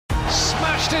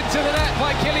Pushed into the net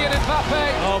by Kylian Mbappe.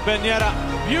 Oh, Benyera,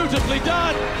 beautifully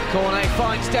done. Cornet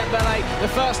finds Dembele. The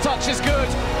first touch is good.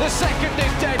 The second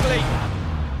is deadly.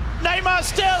 Neymar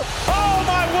still. Oh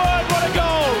my word, what a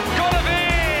goal.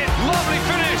 Golovin. Lovely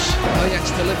finish.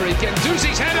 Ajax delivery.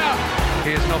 Guendouzi's header.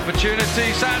 Here's an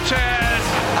opportunity. Sanchez.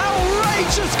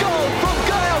 Outrageous goal from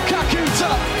Gael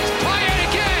Kakuta. It's Payet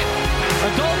again.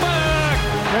 And Dolberg.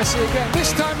 Messi again.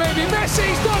 This time maybe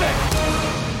Messi's done it.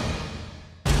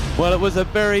 Well, it was a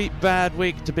very bad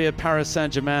week to be a Paris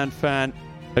Saint-Germain fan.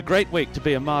 A great week to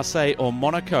be a Marseille or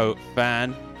Monaco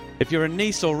fan. If you're a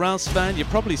Nice or Reims fan, you're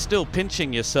probably still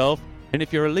pinching yourself. And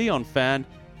if you're a Lyon fan,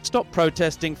 stop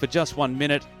protesting for just 1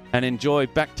 minute and enjoy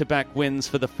back-to-back wins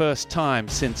for the first time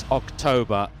since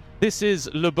October. This is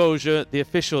Le Beau Jeu, the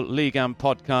official Ligue 1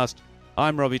 podcast.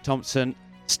 I'm Robbie Thomson,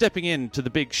 stepping into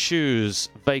the big shoes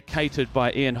vacated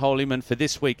by Ian Holyman for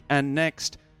this week and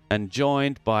next, and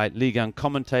joined by Ligue 1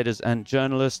 commentators and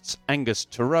journalists Angus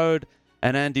Torode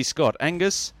and Andy Scott.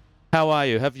 Angus, how are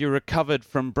you? Have you recovered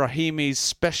from Brahimi's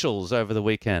specials over the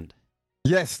weekend?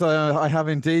 Yes, I have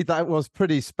indeed. That was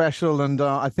pretty special, and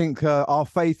I think our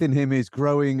faith in him is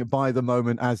growing by the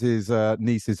moment, as is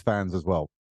Nice's fans as well.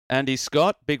 Andy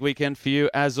Scott, big weekend for you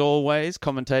as always,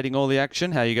 commentating all the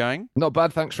action. How are you going? Not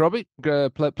bad, thanks, Robbie.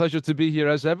 Pleasure to be here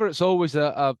as ever. It's always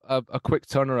a quick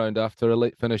turnaround after a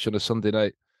late finish on a Sunday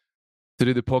night to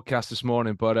do the podcast this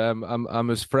morning, but I'm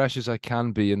as fresh as I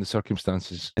can be in the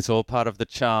circumstances. It's all part of the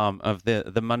charm of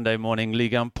the Monday morning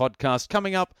Ligue 1 podcast.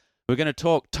 Coming up, we're going to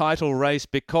talk title race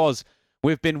because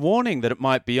we've been warning that it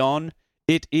might be on.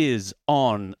 It is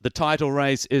on. The title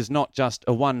race is not just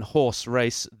a one-horse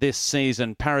race this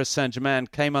season. Paris Saint-Germain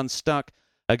came unstuck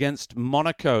against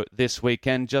Monaco this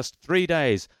weekend, just 3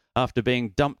 days after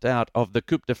being dumped out of the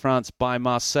Coupe de France by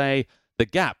Marseille. The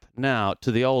gap now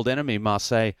to the old enemy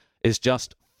Marseille is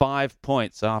just 5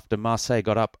 points after Marseille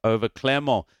got up over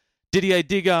Clermont. Didier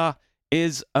Digard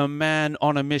is a man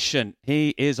on a mission.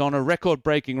 He is on a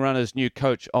record-breaking run as new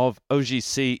coach of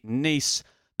OGC Nice.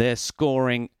 Their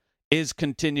scoring is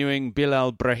continuing.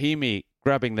 Bilal Brahimi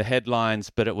grabbing the headlines,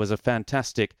 but it was a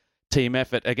fantastic team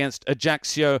effort against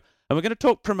Ajaccio. And we're going to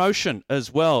talk promotion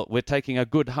as well. We're taking a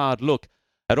good hard look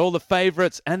at all the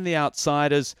favourites and the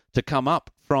outsiders to come up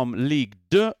from Ligue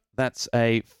 2. That's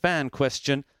a fan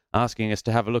question asking us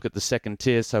to have a look at the second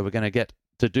tier, so we're going to get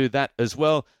to do that as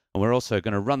well. And we're also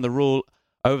going to run the rule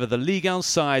over the Ligue 1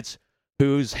 sides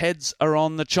whose heads are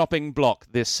on the chopping block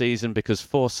this season because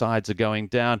 4 sides are going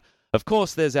down. Of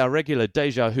course, there's our regular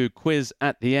Déjà Who quiz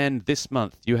at the end. This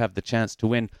month, you have the chance to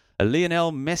win a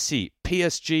Lionel Messi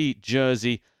PSG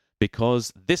jersey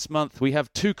because this month we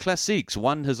have 2 classiques.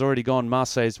 One has already gone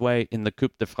Marseille's way in the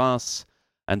Coupe de France,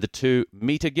 and the 2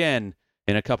 meet again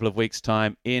in a couple of weeks'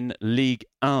 time in Ligue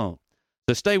 1.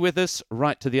 So stay with us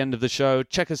right to the end of the show.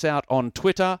 Check us out on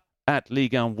Twitter at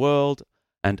Ligue 1 World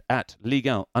and at Ligue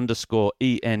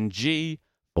 1_ENG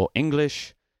for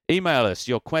English. Email us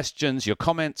your questions, your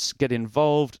comments. Get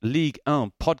involved.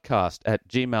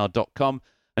 Ligue1podcast@gmail.com.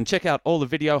 And check out all the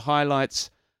video highlights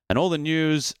and all the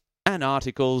news and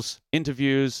articles,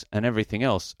 interviews, and everything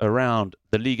else around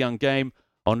the Ligue 1 game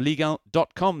on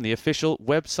Ligue1.com, the official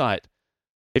website.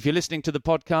 If you're listening to the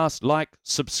podcast, like,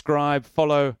 subscribe,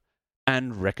 follow,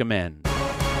 and recommend.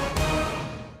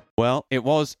 Well, it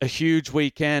was a huge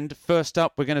weekend. First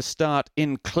up, we're going to start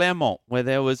in Clermont, where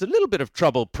there was a little bit of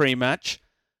trouble pre-match.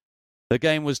 The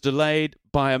game was delayed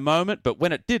by a moment, but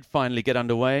when it did finally get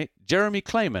underway, Jeremy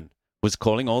Clayman was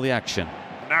calling all the action.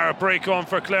 Narrow break on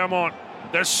for Clermont.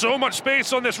 There's so much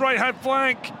space on this right-hand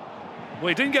flank. Well,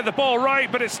 he didn't get the ball right,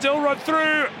 but it's still run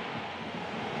through.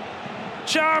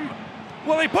 Cham.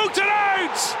 Well, he poked it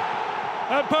out!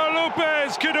 And Paul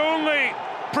Lopez could only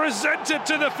present it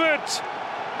to the foot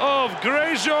of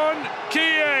Grejon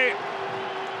Kie.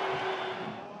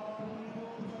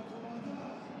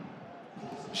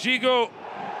 Gigot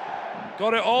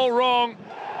got it all wrong.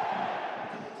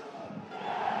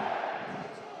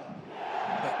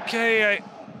 But Kie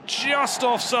just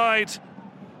offside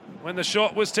when the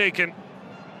shot was taken.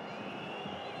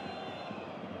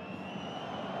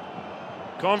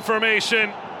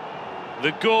 Confirmation,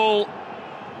 the goal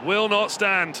will not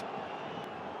stand.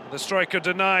 The striker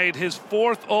denied his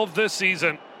 4th of the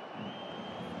season.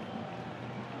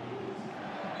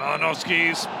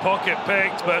 Malinowski's pocket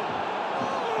picked, but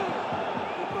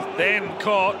then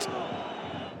caught.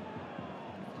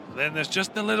 Then there's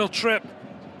just a little trip.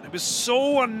 It was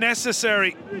so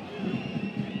unnecessary.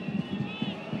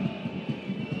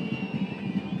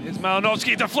 It's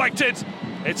Malinowski deflected.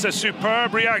 It's a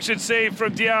superb reaction save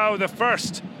from Diao, the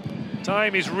first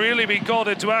time he's really been called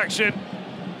into action.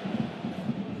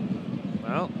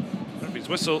 Well, Referee's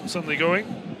whistle suddenly going.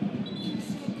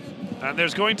 And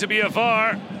there's going to be a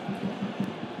VAR.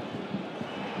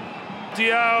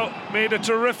 Diao made a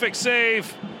terrific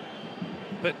save,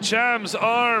 but Cham's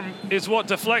arm is what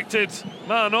deflected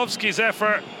Malinovsky's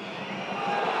effort.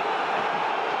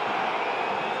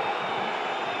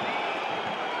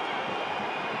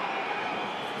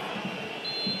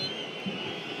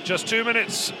 Just 2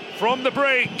 minutes from the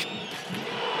break.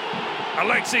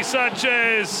 Alexis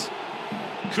Sanchez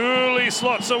coolly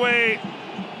slots away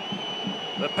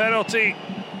the penalty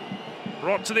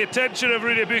brought to the attention of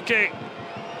Rudy Buquet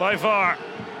by VAR.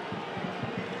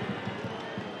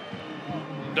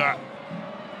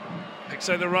 Picks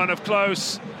out the run of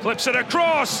Klaus, flips it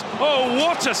across. Oh,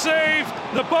 what a save!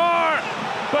 The bar,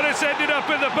 but it's ended up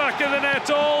in the back of the net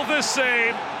all the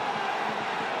same.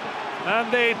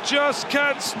 And they just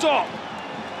can't stop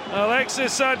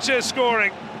Alexis Sanchez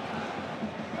scoring.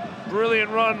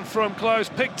 Brilliant run from Klaus,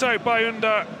 picked out by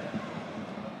Under,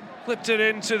 flipped it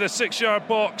into the 6-yard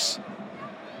box.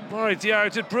 Mari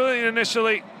Diao did brilliantly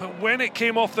initially, but when it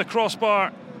came off the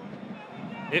crossbar,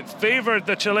 it favoured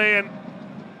the Chilean.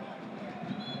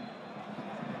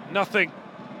 Nothing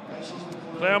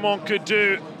Clermont could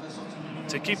do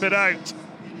to keep it out.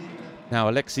 Now,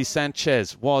 Alexis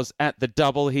Sanchez was at the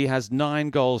double. He has 9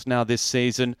 goals now this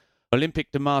season.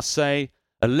 Olympique de Marseille,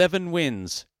 11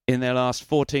 wins in their last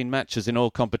 14 matches in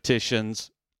all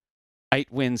competitions.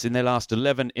 8 wins in their last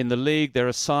 11 in the league. They're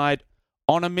a side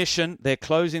on a mission. They're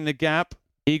closing the gap.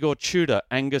 Igor Tudor,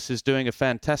 Angus is doing a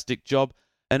fantastic job.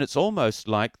 And it's almost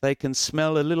like they can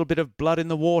smell a little bit of blood in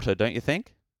the water, don't you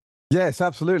think? Yes,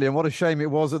 absolutely. And what a shame it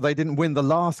was that they didn't win the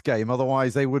last game.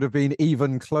 Otherwise, they would have been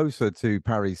even closer to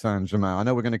Paris Saint-Germain. I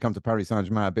know we're going to come to Paris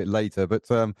Saint-Germain a bit later, but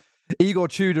Igor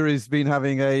Tudor has been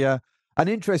having an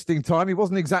interesting time. He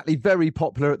wasn't exactly very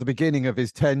popular at the beginning of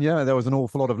his tenure. There was an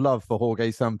awful lot of love for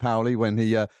Jorge Sampaoli when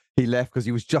he left, because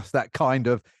he was just that kind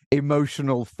of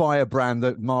emotional firebrand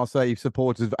that Marseille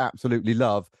supporters absolutely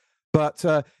love. But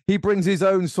he brings his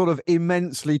own sort of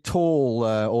immensely tall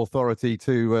authority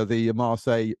to the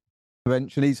Marseille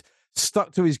convention. He's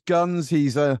stuck to his guns.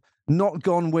 He's not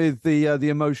gone with the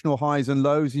emotional highs and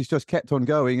lows. He's just kept on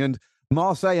going. And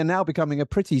Marseille are now becoming a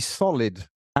pretty solid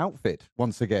outfit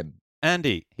once again.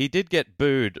 Andy, he did get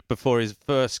booed before his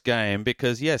first game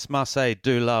because, yes, Marseille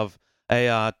do love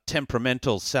a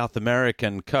temperamental South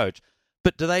American coach.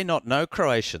 But do they not know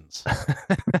Croatians?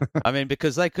 I mean,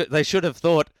 because they should have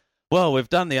thought, well, we've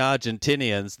done the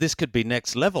Argentinians. This could be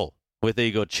next level with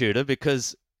Igor Tudor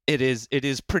because it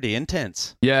is pretty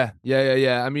intense. Yeah.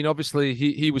 I mean, obviously,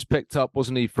 he was picked up,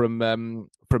 wasn't he, from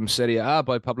Serie A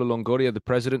by Pablo Longoria, the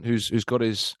president, who's got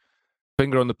his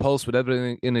finger on the pulse with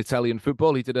everything in Italian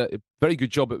football. He did a very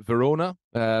good job at Verona.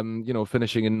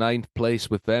 Finishing in 9th place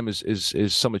with them is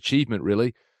some achievement,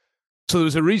 really. So there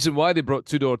was a reason why they brought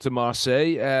Tudor to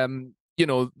Marseille.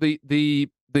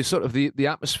 The sort of the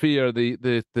atmosphere,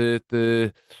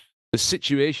 the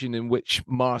situation in which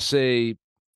Marseille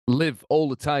live all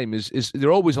the time is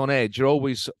they're always on edge. You're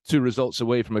always 2 results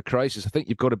away from a crisis. I think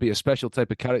you've got to be a special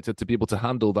type of character to be able to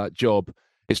handle that job.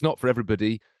 It's not for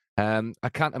everybody. I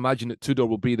can't imagine that Tudor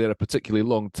will be there a particularly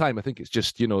long time. I think it's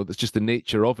just it's just the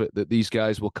nature of it that these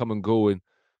guys will come and go and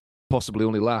possibly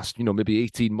only last maybe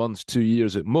 18 months, 2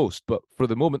 years at most. But for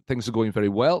the moment, things are going very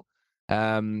well.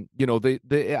 I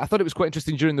thought it was quite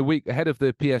interesting during the week ahead of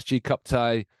the PSG Cup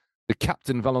tie. The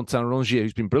captain Valentin Rongier,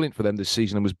 who's been brilliant for them this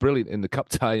season and was brilliant in the cup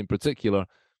tie in particular,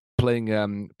 playing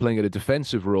at a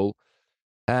defensive role.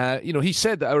 He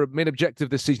said that our main objective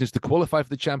this season is to qualify for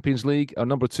the Champions League. Our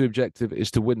number 2 objective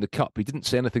is to win the cup. He didn't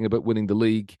say anything about winning the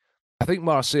league. I think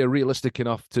Marseille are realistic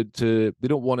enough to they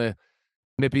don't want to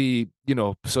maybe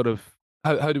sort of.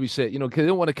 How do we say it? They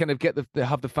don't want to kind of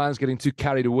have the fans getting too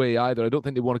carried away either. I don't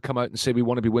think they want to come out and say we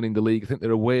want to be winning the league. I think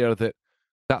they're aware that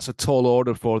that's a tall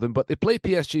order for them. But they play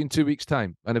PSG in 2 weeks'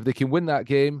 time. And if they can win that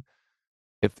game,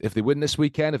 if they win this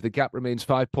weekend, if the gap remains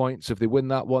 5 points, if they win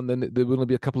that one, then there will only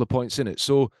be a couple of points in it.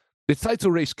 So the title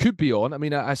race could be on. I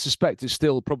mean, I suspect it's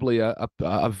still probably a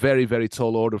very, very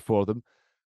tall order for them.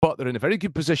 But they're in a very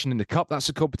good position in the cup. That's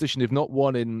a competition they've not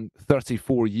won in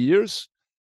 34 years.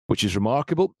 Which is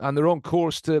remarkable, and they're on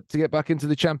course to get back into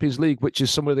the Champions League, which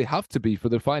is somewhere they have to be for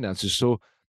their finances. So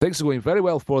things are going very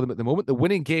well for them at the moment. They're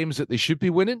winning games that they should be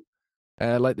winning,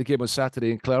 like the game on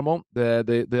Saturday in Clermont.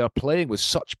 They are playing with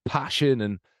such passion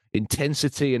and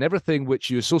intensity and everything which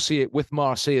you associate with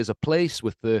Marseille as a place,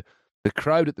 with the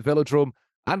crowd at the Velodrome,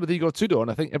 and with Igor Tudor. And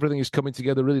I think everything is coming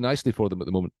together really nicely for them at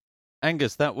the moment.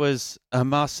 Angus, that was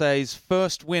Marseille's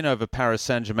first win over Paris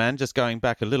Saint-Germain, just going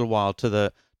back a little while to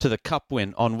the cup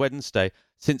win on Wednesday,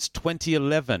 since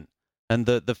 2011. and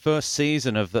the first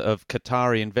season of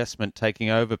Qatari investment taking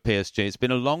over PSG. It's been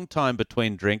a long time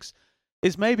between drinks.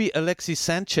 Is maybe Alexis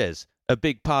Sanchez a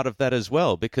big part of that as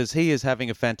well? Because he is having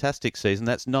a fantastic season.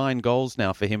 That's 9 goals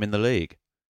now for him in the league.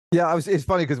 Yeah, it's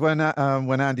funny because when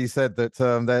Andy said that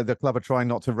the club are trying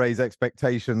not to raise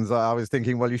expectations, I was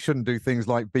thinking, well, you shouldn't do things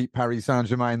like beat Paris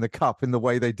Saint-Germain in the cup in the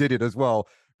way they did it as well,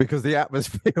 because the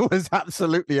atmosphere was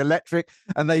absolutely electric,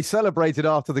 and they celebrated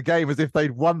after the game as if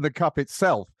they'd won the cup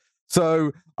itself.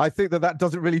 So I think that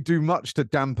doesn't really do much to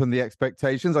dampen the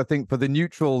expectations. I think for the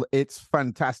neutral, it's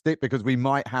fantastic because we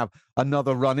might have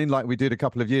another run-in like we did a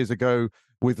couple of years ago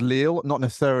with Lille. Not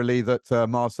necessarily that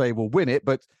Marseille will win it,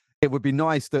 but it would be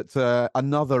nice that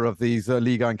another of these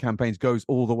Ligue 1 campaigns goes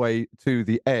all the way to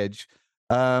the edge.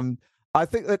 I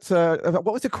think that...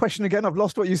 what was the question again? I've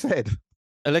lost what you said.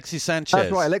 Alexis Sanchez.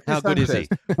 That's right, Alexis How Sanchez. good is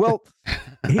he? Well,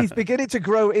 he's beginning to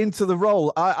grow into the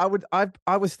role. I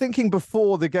was thinking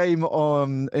before the game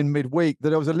in midweek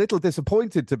that I was a little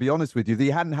disappointed, to be honest with you, that he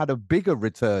hadn't had a bigger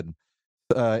return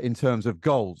in terms of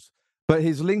goals. But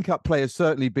his link-up play has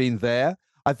certainly been there.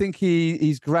 I think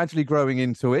he's gradually growing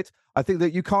into it. I think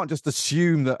that you can't just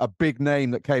assume that a big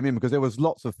name that came in, because there was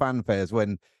lots of fanfares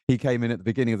when he came in at the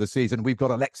beginning of the season. We've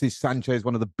got Alexis Sanchez,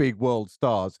 one of the big world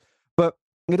stars. But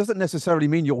it doesn't necessarily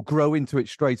mean you'll grow into it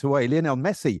straight away. Lionel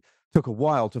Messi took a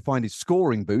while to find his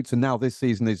scoring boots, and now this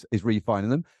season is refining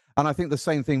them. And I think the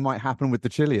same thing might happen with the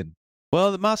Chilean.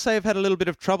 Well, Marseille have had a little bit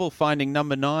of trouble finding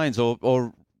number 9s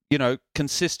or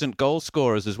consistent goal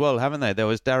scorers as well, haven't they? There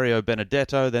was Dario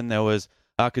Benedetto, then there was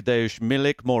Arkadiusz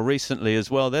Milik more recently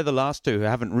as well. They're the last two who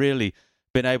haven't really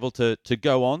been able to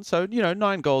go on. So,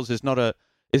 9 goals is not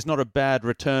a bad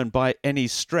return by any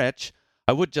stretch.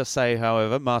 I would just say,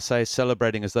 however, Marseille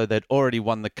celebrating as though they'd already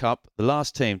won the cup. The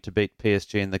last team to beat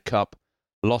PSG in the cup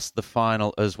lost the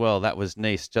final as well. That was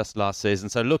Nice just last season.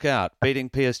 So look out. Beating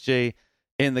PSG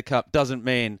in the cup doesn't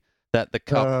mean that the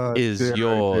cup is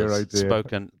yours. Dear.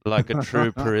 Spoken like a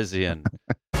true Parisian.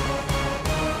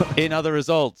 In other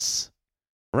results,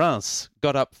 Reims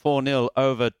got up 4-0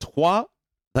 over Troyes.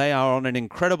 They are on an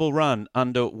incredible run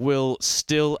under Will,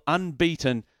 still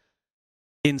unbeaten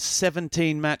in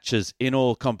 17 matches in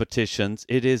all competitions.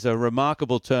 It is a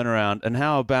remarkable turnaround. And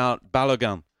how about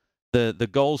Balogun, the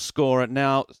goal scorer,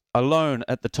 now alone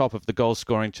at the top of the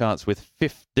goal-scoring charts with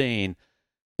 15.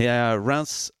 Yeah,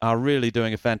 Reims are really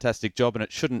doing a fantastic job, and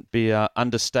it shouldn't be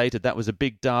understated. That was a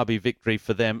big derby victory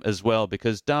for them as well,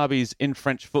 because derbies in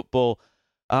French football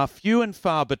are few and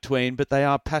far between, but they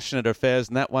are passionate affairs,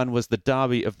 and that one was the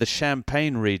derby of the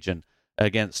Champagne region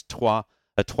against Troyes,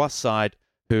 a Troyes side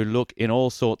who look in all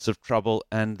sorts of trouble,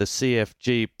 and the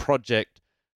CFG project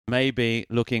may be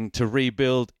looking to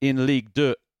rebuild in Ligue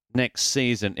 2 next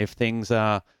season if things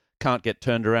can't get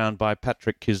turned around by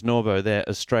Patrick Kisnorbo, their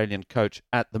Australian coach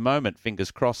at the moment. Fingers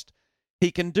crossed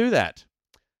he can do that.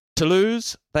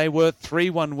 Toulouse, they were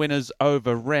 3-1 winners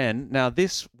over Rennes. Now,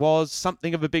 this was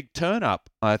something of a big turn-up,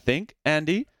 I think.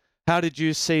 Andy, how did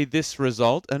you see this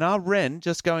result? And are Rennes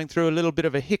just going through a little bit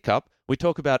of a hiccup? We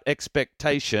talk about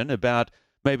expectation, about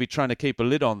maybe trying to keep a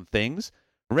lid on things.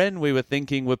 Rennes, we were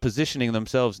thinking, were positioning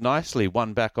themselves nicely,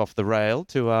 one back off the rail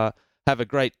to have a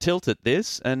great tilt at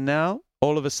this. And now,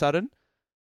 all of a sudden,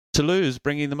 Toulouse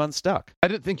bringing them unstuck. I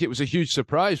didn't think it was a huge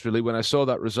surprise, really, when I saw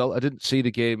that result. I didn't see the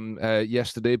game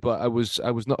yesterday, but I was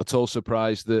not at all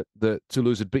surprised that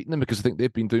Toulouse had beaten them, because I think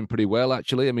they've been doing pretty well,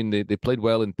 actually. I mean, they played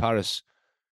well in Paris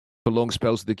for long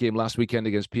spells of the game last weekend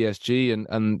against PSG,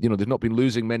 and they've not been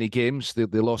losing many games. They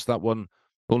lost that one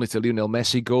only to Lionel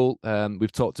Messi goal.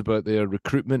 We've talked about their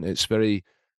recruitment. It's very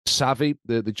savvy,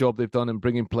 the job they've done in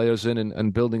bringing players in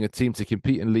and building a team to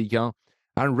compete in Ligue 1.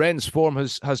 And Rennes' form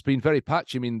has been very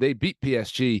patchy. I mean, they beat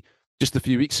PSG just a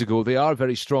few weeks ago. They are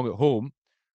very strong at home.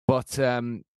 But,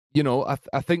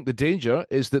 I think the danger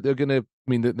is that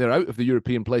they're out of the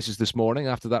European places this morning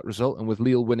after that result. And with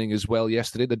Lille winning as well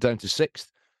yesterday, they're down to 6th.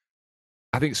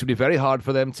 I think it's going to be very hard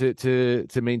for them to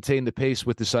maintain the pace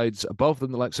with the sides above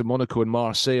them. The likes of Monaco and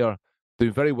Marseille are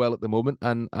doing very well at the moment.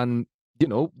 And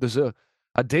there's a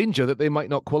danger that they might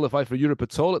not qualify for Europe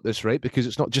at all at this rate, because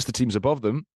it's not just the teams above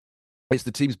them. It's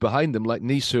the teams behind them, like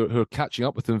Nice, who are catching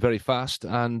up with them very fast,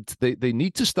 and they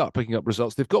need to start picking up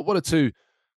results. They've got one or two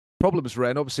problems,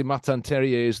 Rennes. Obviously, Martin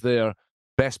Terrier is their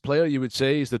best player, you would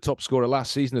say. He's the top scorer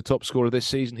last season, the top scorer this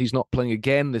season. He's not playing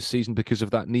again this season because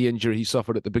of that knee injury he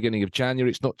suffered at the beginning of January.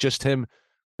 It's not just him.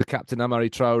 The captain, Amari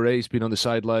Traoré, has been on the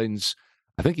sidelines.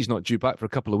 I think he's not due back for a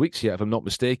couple of weeks yet, if I'm not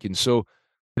mistaken. So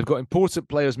they've got important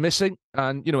players missing,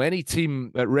 and any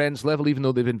team at Rennes level, even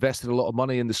though they've invested a lot of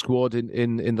money in the squad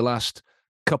in the last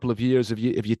couple of years, if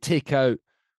you take out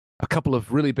a couple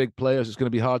of really big players, it's going to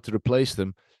be hard to replace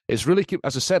them. it's really,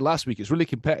 as I said last week, it's really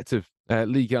competitive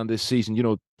Ligue 1 this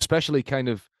season, especially kind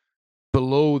of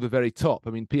below the very top. I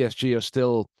mean,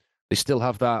 PSG they still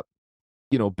have that,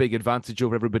 big advantage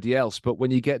over everybody else. But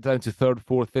when you get down to third,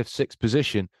 fourth, fifth, sixth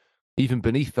position, even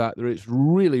beneath that, it's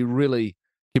really, really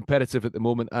competitive at the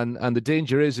moment. And the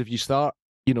danger is if you start,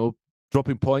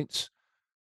 dropping points,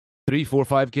 3, 4,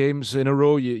 5 games in a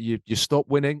row, you stop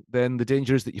winning, then the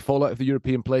danger is that you fall out of the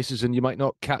European places and you might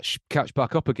not catch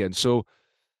back up again. So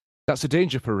that's a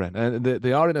danger for Rennes. And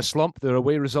they are in a slump. Their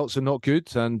away results are not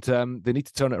good, and they need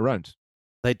to turn it around.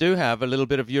 They do have a little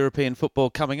bit of European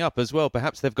football coming up as well.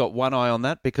 Perhaps they've got one eye on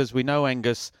that because we know,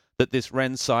 Angus, that this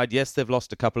Rennes side, yes, they've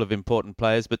lost a couple of important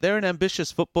players, but they're an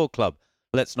ambitious football club.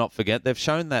 Let's not forget. They've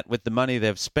shown that with the money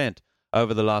they've spent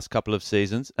over the last couple of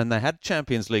seasons, and they had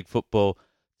Champions League football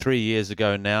 3 years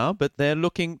ago now, but they're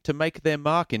looking to make their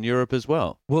mark in Europe as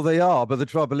well. Well, they are, but the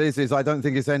trouble is I don't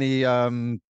think it's any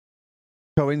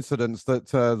coincidence that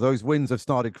those wins have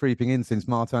started creeping in since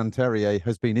Martin Terrier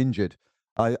has been injured.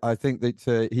 I think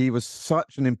that he was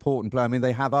such an important player. I mean,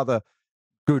 they have other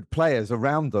good players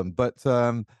around them, but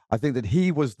I think that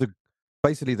he was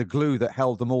basically the glue that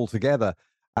held them all together.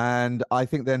 And I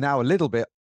think they're now a little bit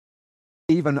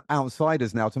even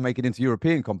outsiders now to make it into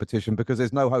European competition because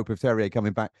there's no hope of Terrier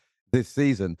coming back this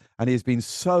season. And he's been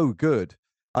so good.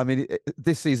 I mean,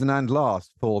 this season and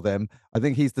last for them. I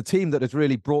think he's the team that has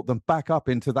really brought them back up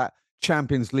into that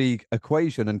Champions League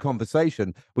equation and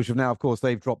conversation, which have now, of course,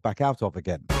 they've dropped back out of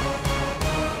again.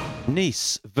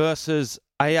 Nice versus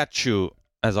Ajaccio,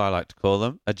 as I like to call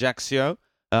them. Ajaccio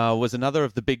was another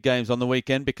of the big games on the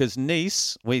weekend because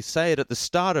Nice, we say it at the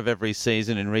start of every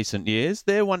season in recent years,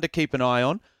 they're one to keep an eye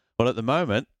on. Well, at the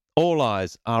moment, all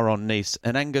eyes are on Nice.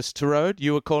 And Angus Torode,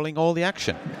 you were calling all the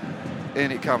action.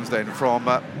 In it comes then from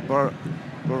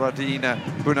Boradina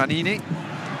Bunanini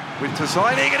with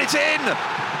Tassini, and it's in!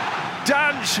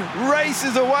 Danch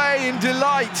races away in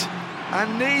delight,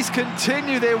 and Nice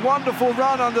continue their wonderful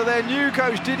run under their new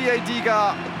coach Didier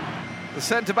Digard. The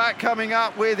centre-back coming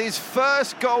up with his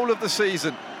first goal of the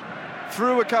season.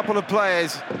 Through a couple of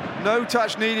players, no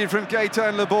touch needed from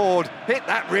Gaetan Laborde. Hit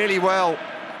that really well.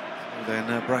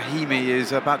 Then Brahimi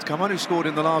is about to come on, who scored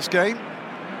in the last game.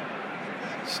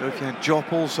 Sofiane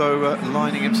Diop also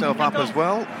lining himself up as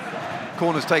well.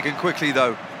 Corner's taken quickly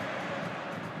though.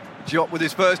 Diop with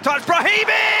his first touch.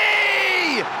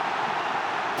 Brahimi!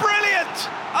 Brilliant!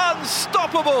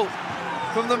 Unstoppable!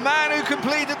 From the man who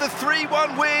completed the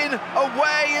 3-1 win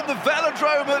away in the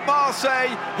Velodrome at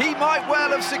Marseille. He might well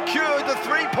have secured the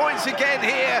 3 points again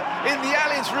here in the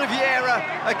Allianz Riviera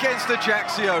against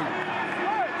Ajaccio.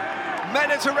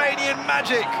 Mediterranean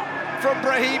magic from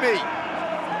Brahimi.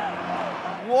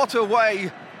 What a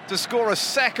way to score a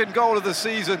second goal of the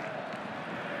season.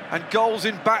 And goals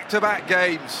in back-to-back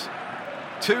games.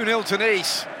 2-0 to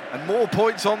Nice, and more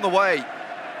points on the way.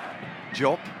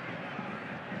 Diop.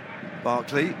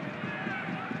 Barkley. To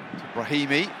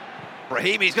Brahimi.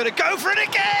 Brahimi's going to go for it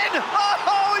again!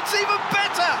 Oh, it's even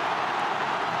better!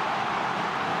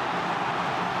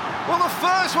 Well, the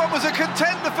first one was a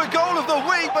contender for goal of the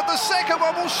week, but the second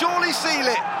one will surely seal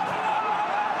it.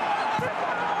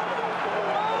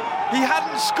 He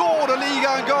hadn't scored a Ligue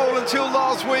 1 goal until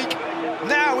last week.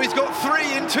 Now he's got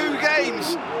 3 in 2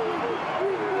 games.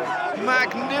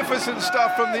 Magnificent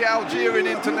stuff from the Algerian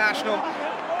international.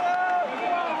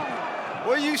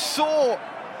 Well, you saw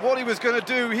what he was going to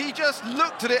do. He just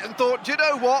looked at it and thought, do you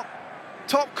know what?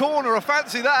 Top corner, I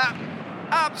fancy that.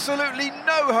 Absolutely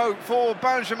no hope for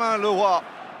Benjamin Leroy.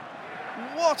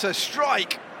 What a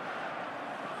strike.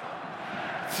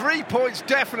 3 points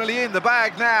definitely in the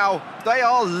bag now. They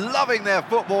are loving their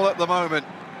football at the moment.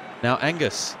 Now,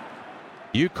 Angus,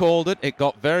 you called it. It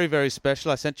got very, very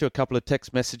special. I sent you a couple of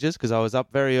text messages because I was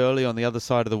up very early on the other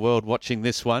side of the world watching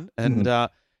this one. And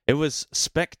it was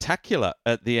spectacular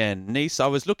at the end. Nice, I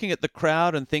was looking at the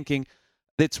crowd and thinking,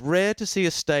 it's rare to see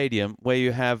a stadium where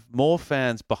you have more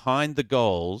fans behind the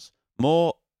goals,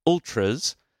 more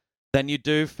ultras, than you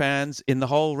do fans in the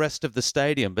whole rest of the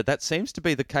stadium. But that seems to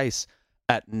be the case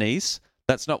at Nice.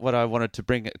 That's not what I wanted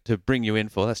to bring you in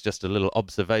for. That's just a little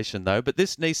observation, though. But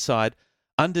this Nice side,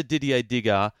 under Didier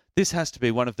Digard, this has to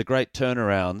be one of the great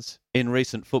turnarounds in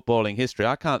recent footballing history.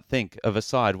 I can't think of a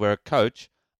side where a coach,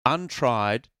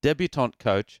 untried, debutant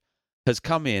coach, has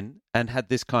come in and had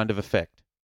this kind of effect.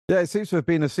 Yeah, it seems to have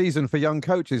been a season for young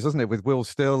coaches, doesn't it? With Will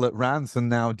Still at Reims and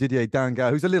now Didier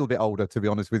Digard, who's a little bit older, to be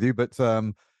honest with you, but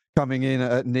coming in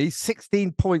at Nice.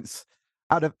 16 points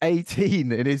out of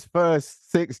 18 in his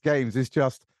first 6 games is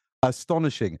just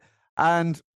astonishing.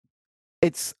 And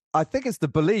I think it's the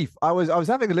belief. I was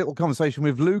having a little conversation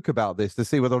with Luke about this to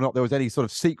see whether or not there was any sort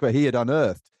of secret he had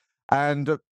unearthed,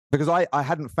 and because I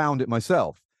hadn't found it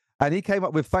myself, and he came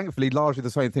up with, thankfully, largely the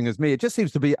same thing as me. It just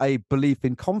seems to be a belief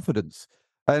in confidence.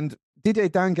 And Didier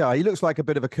Digard, he looks like a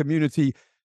bit of a community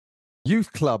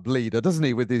youth club leader, doesn't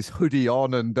he, with his hoodie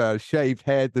on and shaved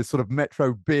head, this sort of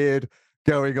metro beard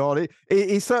going on.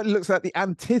 He certainly looks like the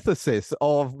antithesis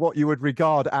of what you would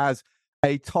regard as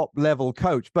a top-level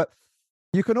coach. But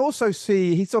you can also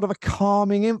see he's sort of a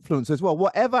calming influence as well.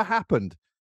 Whatever happened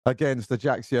against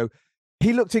Ajaccio,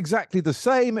 he looked exactly the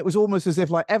same. It was almost as if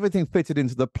like everything fitted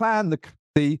into the plan.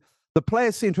 The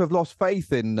players seem to have lost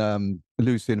faith in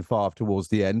Lucien Favre towards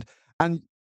the end. And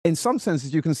in some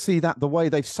senses, you can see that the way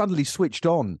they've suddenly switched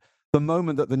on the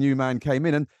moment that the new man came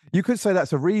in. And you could say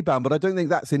that's a rebound, but I don't think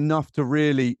that's enough to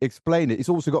really explain it. It's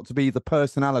also got to be the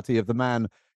personality of the man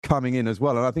coming in as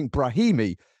well. And I think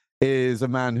Brahimi is a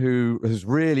man who has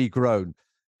really grown.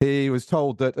 He was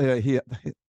told that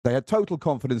they had total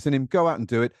confidence in him, go out and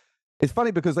do it. It's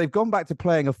funny because they've gone back to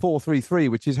playing a 4-3-3,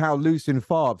 which is how Lucien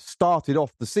Favre started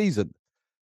off the season.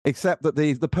 Except that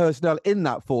the personnel in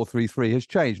that 4-3-3 has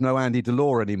changed. No Andy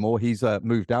Delors anymore. He's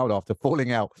moved out after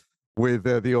falling out with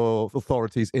the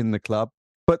authorities in the club.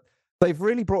 But they've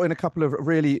really brought in a couple of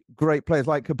really great players,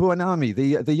 like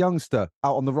Buonami, the youngster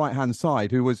out on the right-hand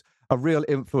side, who was a real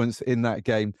influence in that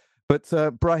game. But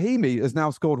Brahimi has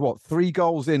now scored, 3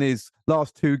 goals in his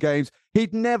last 2 games.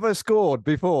 He'd never scored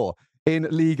before in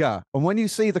Liga. And when you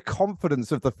see the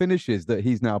confidence of the finishes that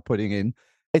he's now putting in,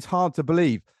 it's hard to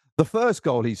believe. The first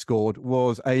goal he scored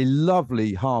was a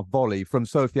lovely half volley from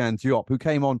Sofiane Diop, who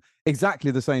came on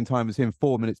exactly the same time as him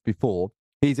 4 minutes before.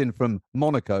 He's in from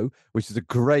Monaco, which is a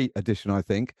great addition, I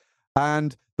think.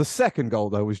 And the second goal,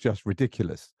 though, was just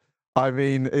ridiculous. I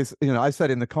mean, I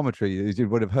said in the commentary, as you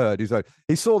would have heard,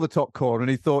 he saw the top corner and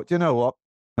he thought, you know what,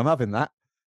 I'm having that.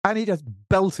 And he just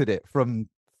belted it from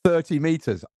 30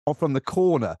 metres off from the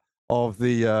corner of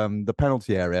the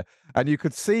penalty area, and you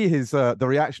could see the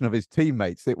reaction of his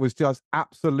teammates. It was just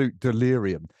absolute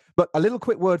delirium. But a little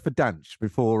quick word for Danch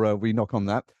before we knock on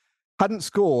that. Hadn't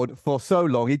scored for so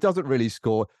long. He doesn't really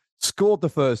score. Scored the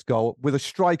first goal with a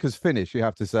striker's finish, you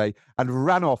have to say, and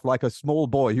ran off like a small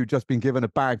boy who'd just been given a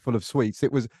bag full of sweets.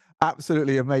 It was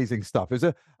absolutely amazing stuff. It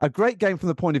was a great game from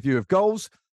the point of view of goals.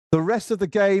 The rest of the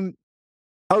game,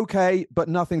 okay, but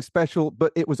nothing special.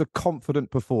 But it was a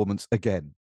confident performance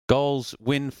again. Goals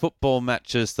win football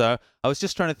matches, though. I was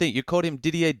just trying to think. You called him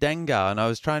Didier Digard, and I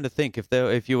was trying to think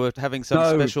if you were having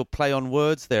some special play on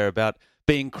words there about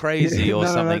being crazy or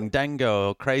something. No. Dango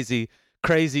or crazy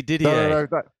Didier. No,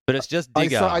 but it's just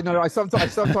Digard. I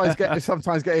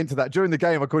sometimes get into that. During the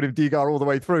game, I called him Digard all the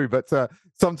way through, but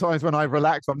sometimes when I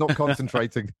relax, I'm not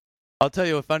concentrating. I'll tell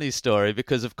you a funny story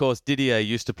because, of course, Didier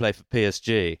used to play for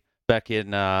PSG back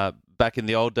in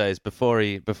the old days before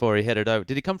he headed over.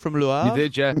 Did he come from Le Havre? He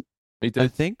did, yeah. He did. I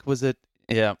think, was it?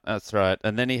 Yeah, that's right.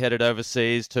 And then he headed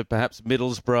overseas to perhaps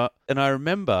Middlesbrough. And I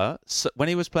remember when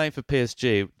he was playing for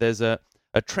PSG, there's a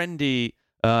trendy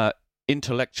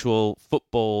intellectual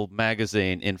football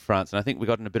magazine in France. And I think we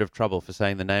got in a bit of trouble for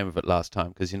saying the name of it last time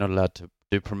because you're not allowed to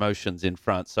do promotions in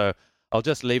France. So I'll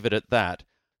just leave it at that.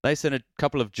 They sent a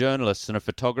couple of journalists and a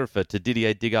photographer to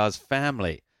Didier Digard's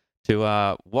family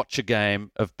to watch a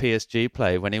game of PSG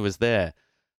play when he was there.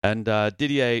 And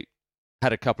Didier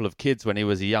had a couple of kids when he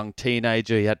was a young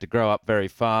teenager. He had to grow up very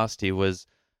fast. He was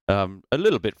a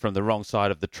little bit from the wrong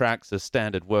side of the tracks, a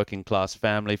standard working class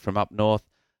family from up north.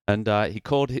 And he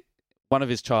called one of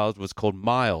his child was called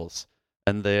Miles.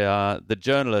 And the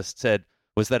journalist said,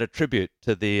 was that a tribute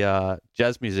to the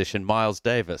jazz musician Miles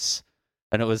Davis?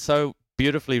 And it was so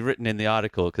beautifully written in the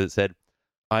article because it said,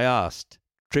 I asked,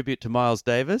 tribute to Miles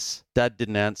Davis? Dad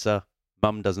didn't answer.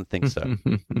 Mum doesn't think so.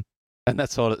 And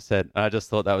that's all it said. I just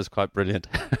thought that was quite brilliant.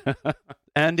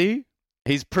 Andy,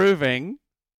 he's proving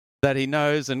that he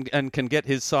knows and can get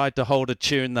his side to hold a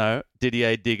tune, though,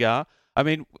 Didier Digard. I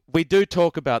mean, we do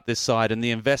talk about this side and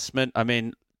the investment. I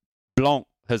mean, Blanc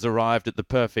has arrived at the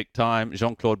perfect time,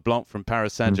 Jean-Claude Blanc from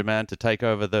Paris Saint-Germain to take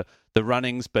over the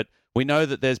runnings. But we know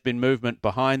that there's been movement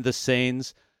behind the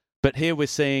scenes. But here we're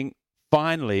seeing,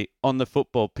 finally, on the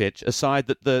football pitch, a side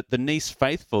that the Nice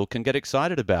faithful can get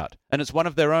excited about. And it's one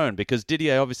of their own because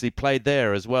Didier obviously played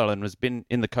there as well and has been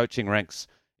in the coaching ranks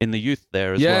in the youth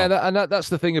there as well. Yeah, and that's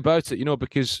the thing about it,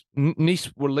 because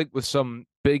Nice were linked with some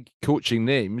big coaching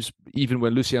names. Even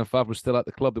when Lucien Favre was still at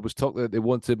the club, there was talk that they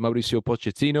wanted Mauricio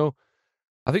Pochettino.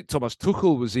 I think Thomas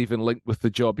Tuchel was even linked with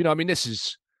the job. This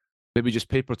is maybe just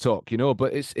paper talk,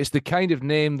 but it's the kind of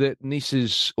name that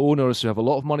Nice's owners who have a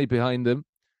lot of money behind them,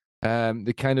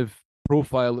 they kind of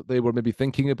profile that they were maybe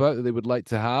thinking about, that they would like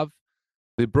to have.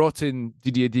 They brought in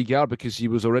Didier Digard because he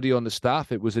was already on the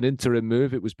staff. It was an interim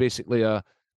move. It was basically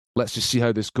let's just see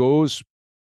how this goes.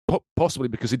 Possibly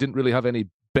because they didn't really have any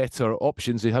better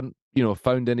options. They hadn't,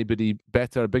 found anybody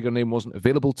better. A bigger name wasn't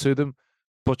available to them.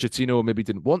 Pochettino maybe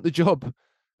didn't want the job.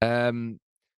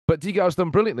 But Digard's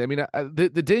done brilliantly. I mean,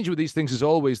 the danger with these things is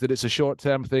always that it's a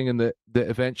short-term thing and that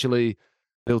eventually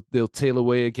they'll tail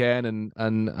away again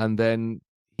and then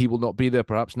he will not be there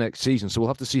perhaps next season. So we'll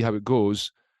have to see how it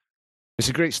goes. It's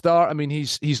a great start. I mean,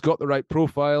 he's got the right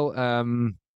profile.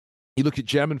 You look at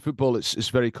German football, it's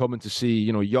very common to see,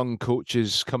 young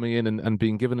coaches coming in and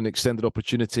being given an extended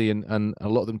opportunity, and a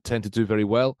lot of them tend to do very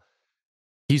well.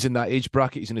 He's in that age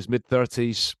bracket. He's in his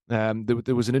mid-30s.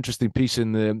 There was an interesting piece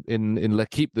in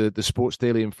L'Equipe, the sports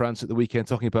daily in France at the weekend,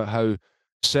 talking about how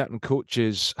certain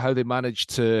coaches, how they manage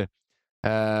to,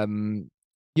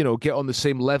 get on the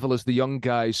same level as the young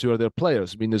guys who are their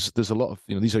players. I mean, there's a lot of,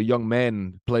 these are young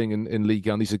men playing in Ligue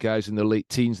 1. These are guys in their late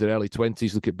teens, their early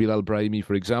 20s. Look at Bilal Brahimi,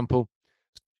 for example.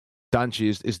 Danchi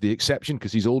is the exception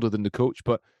because he's older than the coach,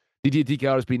 but Didier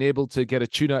Digard has been able to get a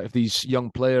tune out of these young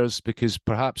players because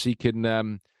perhaps he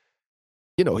can,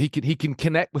 he can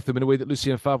connect with them in a way that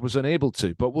Lucien Favre was unable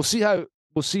to. But we'll see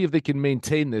if they can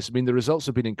maintain this. I mean, the results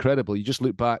have been incredible. You just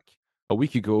look back a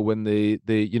week ago when they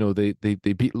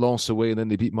beat Lens away and then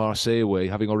they beat Marseille away,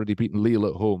 having already beaten Lille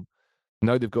at home.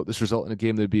 Now they've got this result in a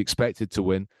game they'd be expected to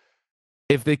win.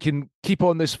 If they can keep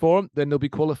on this form, then they'll be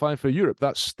qualifying for Europe.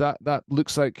 That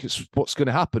looks like it's what's going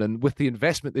to happen. And with the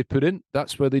investment they put in,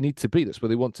 that's where they need to be. That's where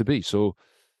they want to be. So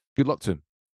good luck to them.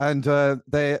 And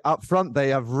they up front, they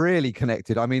have really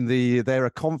connected. I mean, they're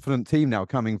a confident team now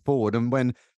coming forward. And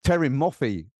when Terry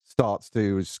Moffey starts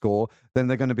to score, then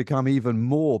they're going to become even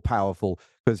more powerful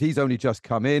because he's only just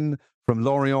come in from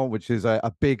Lorient, which is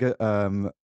a big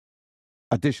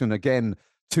addition again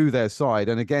to their side.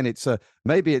 And again, there's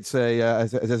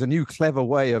a new clever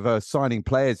way of signing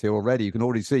players here already. You can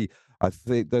already see, I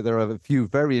think that there are a few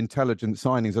very intelligent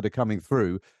signings that are coming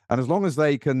through. And as long as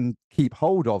they can keep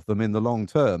hold of them in the long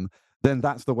term, then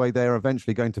that's the way they're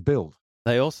eventually going to build.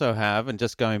 They also have, and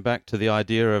just going back to the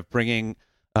idea of bringing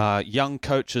young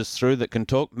coaches through that can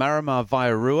talk, Marimar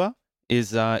Vairua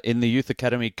is in the Youth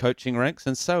Academy coaching ranks,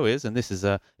 and so is, and this is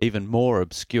a even more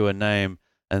obscure name,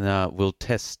 and we'll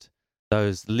test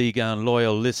those Ligue 1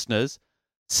 loyal listeners.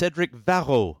 Cédric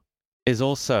Varro is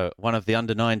also one of the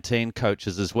under-19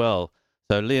 coaches as well.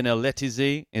 So Lionel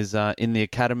Letizy is in the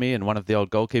academy and one of the old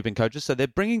goalkeeping coaches. So they're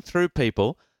bringing through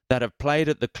people that have played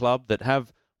at the club, that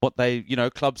have what they,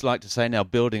 clubs like to say now,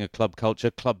 building a club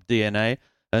culture, club DNA.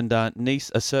 And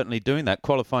Nice are certainly doing that.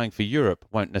 Qualifying for Europe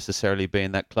won't necessarily be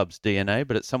in that club's DNA,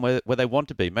 but it's somewhere where they want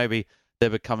to be. Maybe they're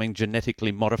becoming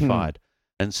genetically modified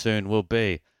and soon will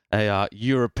be a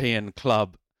European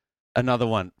club, another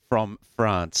one from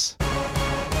France.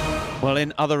 Well,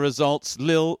 in other results,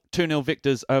 Lille 2-0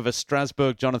 victors over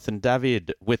Strasbourg. Jonathan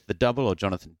David with the double, or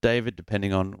Jonathan David,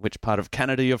 depending on which part of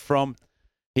Canada you're from.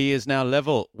 He is now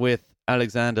level with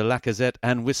Alexandre Lacazette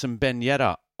and Wissam Ben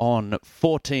Yedder on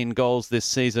 14 goals this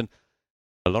season.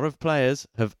 A lot of players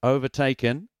have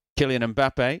overtaken Kylian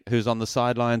Mbappe, who's on the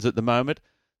sidelines at the moment.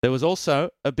 There was also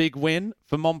a big win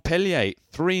for Montpellier,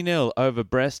 3-0 over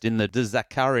Brest in the De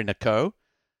Zacharinaco,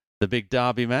 the big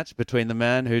derby match between the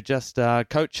man who just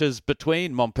coaches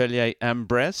between Montpellier and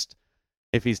Brest,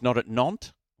 if he's not at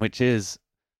Nantes, which is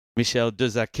Michel De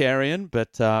Zacharien,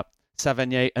 but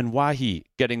Savanier and Wahi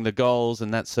getting the goals,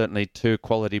 and that's certainly two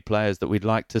quality players that we'd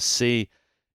like to see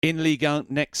in Ligue 1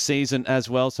 next season as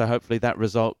well. So hopefully that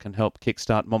result can help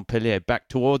kickstart Montpellier back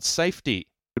towards safety.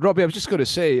 Robbie, I was just going to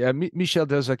say, Michel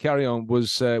De Zacharien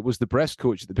was the Brest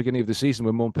coach at the beginning of the season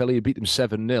when Montpellier beat them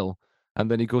 7-0.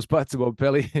 And then he goes back to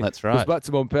Montpellier. That's right. Goes back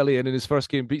to Montpellier, and in his first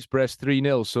game beats Brest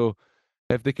 3-0. So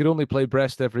if they could only play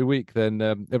Brest every week, then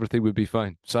everything would be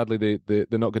fine. Sadly, they're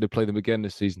not going to play them again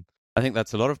this season. I think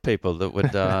that's a lot of people that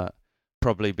would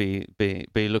probably be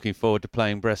looking forward to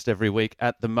playing Brest every week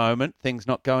at the moment. Things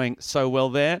not going so well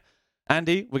there.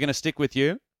 Andy, we're going to stick with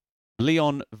you.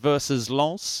 Lyon versus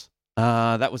Lens.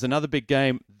 That was another big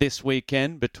game this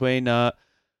weekend between,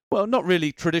 not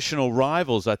really traditional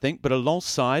rivals, I think, but a Lens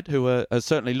side who are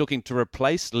certainly looking to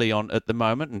replace Lyon at the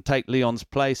moment and take Lyon's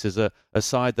place as a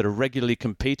side that are regularly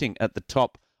competing at the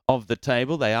top of the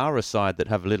table. They are a side that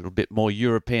have a little bit more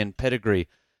European pedigree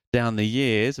down the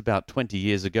years, about 20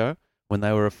 years ago, when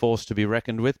they were a force to be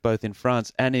reckoned with, both in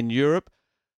France and in Europe.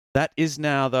 That is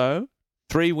now, though,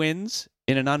 3 wins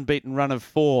in an unbeaten run of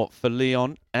 4 for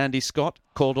Lyon. Andy Scott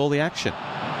called all the action.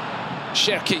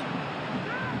 Cherki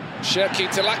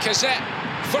to Lacazette.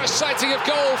 First sighting of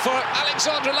goal for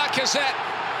Alexandre Lacazette.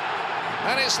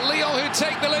 and it's Lyon who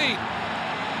take the lead.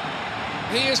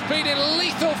 He has been in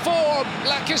lethal form,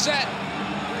 Lacazette,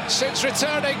 since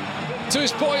returning to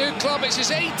his boyhood club. It's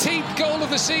his 18th goal of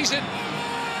the season.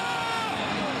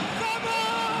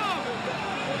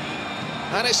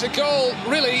 And it's a goal,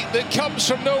 really, that comes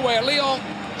from nowhere. Lyon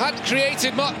hadn't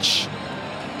created much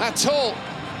at all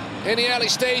in the early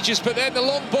stages, but then the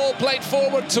long ball played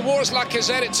forward towards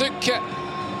Lacazette. It took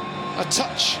a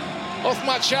touch off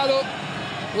Machado.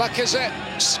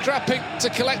 Lacazette scrapping to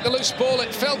collect the loose ball.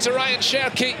 It fell to Ryan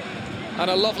Cherki, and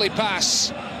a lovely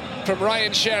pass from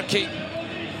Ryan Cherki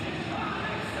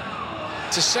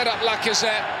to set up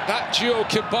Lacazette. That duo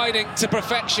combining to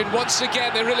perfection. Once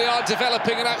again, they really are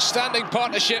developing an outstanding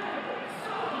partnership.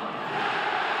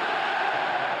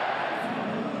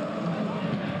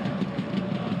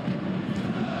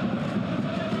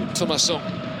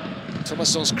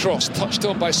 Thomasson's cross, touched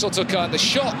on by Sotoka, and the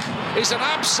shot is an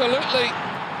absolutely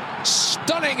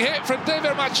stunning hit from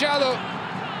David Machado,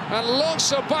 and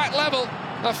Lonso back level,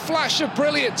 a flash of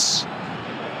brilliance.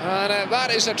 And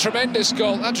that is a tremendous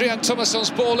goal. Adrien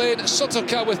Thomasson's ball in,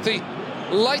 Sotoka with the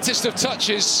lightest of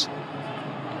touches,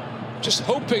 just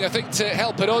hoping, I think, to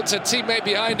help it on to teammate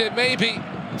behind him, maybe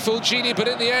Fulgini, but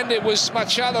in the end it was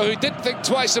Machado who didn't think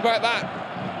twice about that.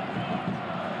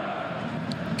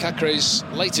 Cacre's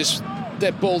latest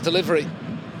dead ball delivery.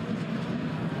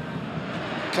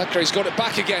 Cacre's got it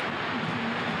back again.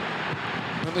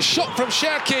 And the shot from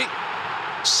Cherki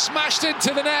smashed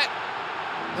into the net.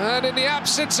 And in the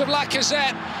absence of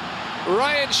Lacazette,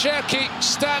 Ryan Cherki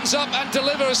stands up and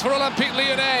delivers for Olympique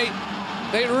Lyonnais.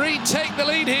 They retake the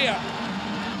lead here.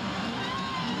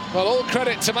 Well, all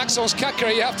credit to Maxence Cacre,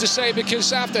 you have to say,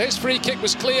 because after his free kick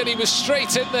was cleared, he was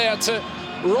straight in there to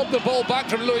rob the ball back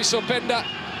from Luis Openda.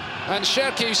 And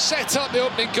Cherki set up the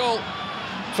opening goal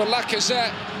for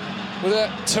Lacazette with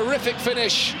a terrific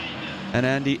finish. And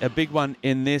Andy, a big one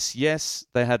in this. Yes,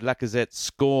 they had Lacazette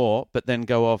score, but then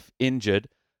go off injured.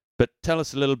 But tell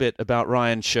us a little bit about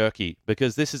Ryan Cherki,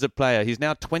 because this is a player, he's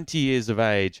now 20 years of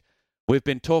age. We've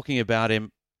been talking about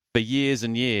him for years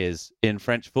and years in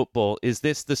French football. Is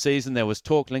this the season? There was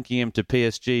talk linking him to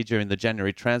PSG during the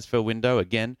January transfer window.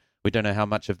 Again, we don't know how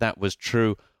much of that was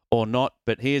true or not,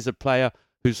 but he is a player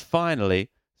who's finally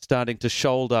starting to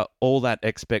shoulder all that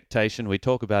expectation. We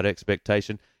talk about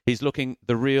expectation. He's looking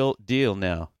the real deal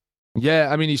now. Yeah,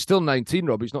 I mean, he's still 19,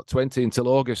 Rob. He's not 20 until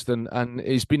August, and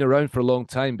he's been around for a long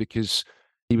time because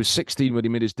he was 16 when he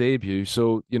made his debut.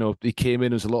 So, you know, he came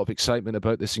in, there was a lot of excitement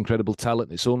about this incredible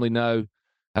talent. It's only now,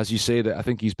 as you say, that I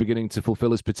think he's beginning to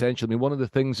fulfill his potential. I mean, one of the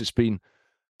things that's been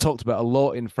talked about a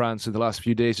lot in France in the last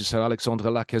few days is how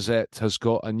Alexandre Lacazette has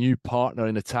got a new partner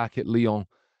in attack at Lyon.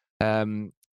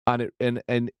 And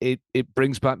it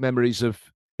brings back memories of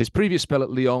his previous spell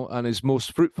at Lyon and his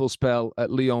most fruitful spell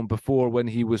at Lyon before, when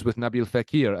he was with Nabil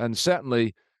Fekir. And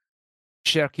certainly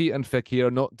Cherki and Fekir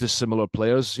are not dissimilar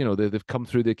players. You know, they've come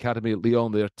through the academy at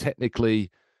Lyon. They're technically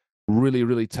really,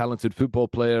 really talented football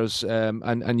players.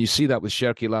 And you see that with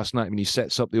Cherki last night. I mean, he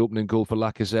sets up the opening goal for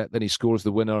Lacazette, then he scores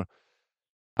the winner.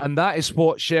 And that is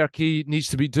what Cherki needs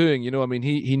to be doing. You know, I mean,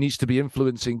 he needs to be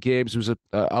influencing games. There was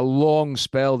a long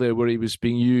spell there where he was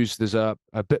being used as a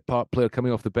bit part player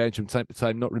coming off the bench from time to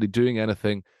time, not really doing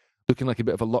anything, looking like a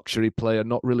bit of a luxury player,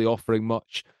 not really offering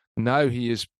much. Now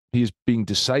he is being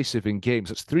decisive in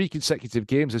games. It's 3 consecutive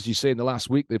games, as you say, in the last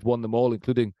week. They've won them all,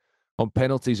 including on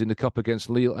penalties in the Cup against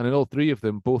Lille. And in all 3 of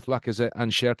them, both Lacazette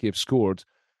and Cherki have scored.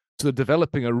 So they're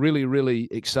developing a really, really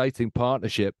exciting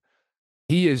partnership.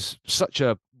 He is such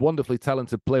a wonderfully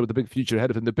talented player with a big future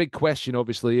ahead of him. The big question,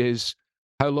 obviously, is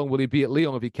how long will he be at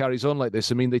Lyon if he carries on like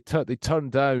this? I mean, they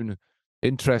turned down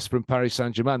interest from Paris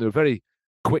Saint-Germain. They were very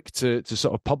quick to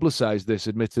sort of publicise this,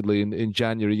 admittedly, in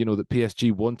January, you know, that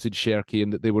PSG wanted Cherki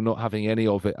and that they were not having any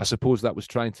of it. I suppose that was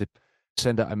trying to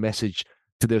send out a message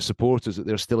to their supporters that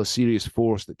they're still a serious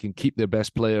force that can keep their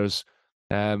best players.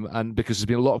 And because there's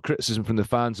been a lot of criticism from the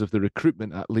fans of the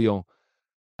recruitment at Lyon.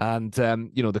 And,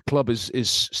 you know, the club is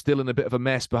still in a bit of a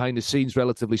mess behind the scenes,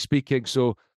 relatively speaking.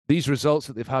 So these results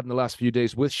that they've had in the last few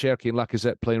days with Cherki and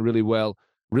Lacazette playing really well,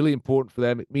 really important for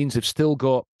them. It means they've still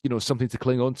got, you know, something to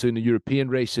cling on to in the European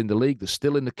race in the league. They're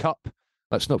still in the Cup.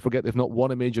 Let's not forget they've not won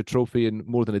a major trophy in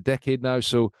more than a decade now.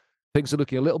 So things are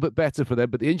looking a little bit better for them.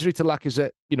 But the injury to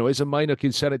Lacazette, you know, is a minor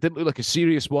concern. It didn't look like a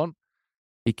serious one.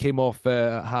 He came off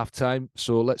at half-time.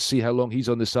 So let's see how long he's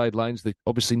on the sidelines. They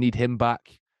obviously need him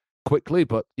back quickly,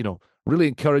 but, you know, really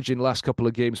encouraging last couple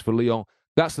of games for Lyon.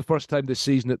 That's the first time this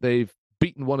season that they've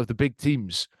beaten one of the big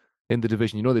teams in the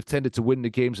division. You know, they've tended to win the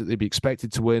games that they'd be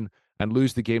expected to win and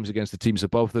lose the games against the teams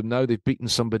above them. Now they've beaten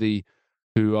somebody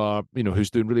who's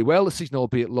doing really well this season,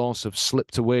 albeit Lens have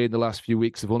slipped away in the last few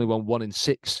weeks. They've only won 1 in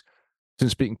 6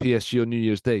 since beating PSG on New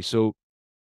Year's Day. So,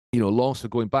 Lens are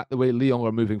going back the way. Lyon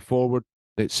are moving forward.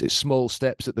 It's small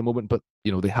steps at the moment, but,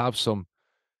 they have some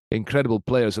incredible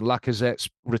players. And Lacazette's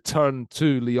return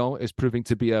to Lyon is proving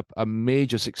to be a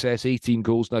major success. 18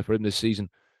 goals now for him this season.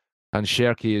 And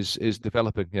Cherki is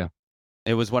developing, yeah.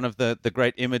 It was one of the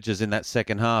great images in that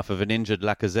second half of an injured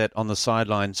Lacazette on the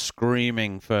sideline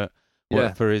screaming for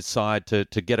his side to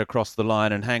get across the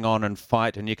line and hang on and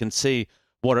fight. And you can see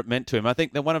what it meant to him. I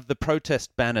think that one of the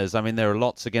protest banners, there are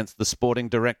lots against the sporting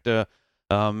director,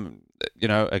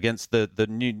 against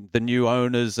the new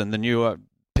owners and the new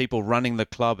people running the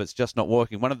club. It's just not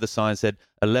working. One of the signs said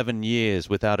 11 years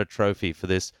without a trophy for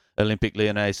this Olympique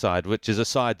Lyonnais side, which is a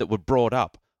side that were brought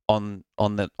up on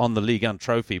the Ligue 1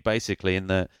 trophy, basically in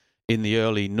the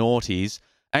early noughties.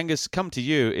 Angus, come to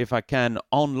you if I can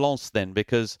on Lens then,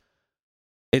 because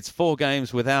it's 4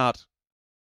 games without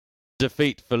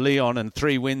defeat for Lyon and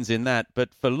 3 wins in that.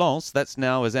 But for Lens, that's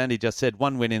now, as Andy just said,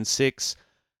 1 win in 6.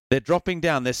 They're dropping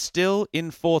down. They're still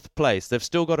in 4th place. They've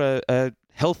still got a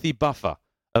healthy buffer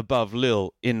above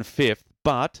Lille in 5th,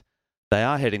 but they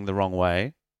are heading the wrong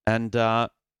way. And do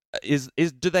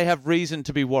they have reason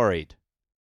to be worried?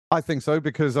 I think so,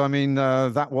 because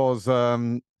that was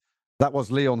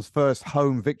Lyon's first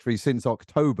home victory since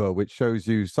October, which shows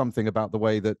you something about the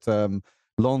way that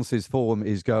Lens's form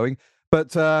is going.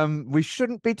 But we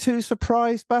shouldn't be too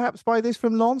surprised, perhaps, by this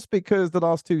from Lens, because the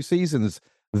last 2 seasons,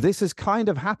 this has kind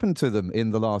of happened to them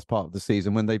in the last part of the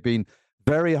season when they've been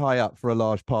very high up for a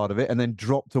large part of it and then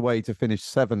dropped away to finish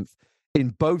 7th in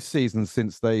both seasons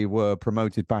since they were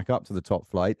promoted back up to the top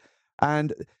flight.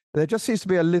 And there just seems to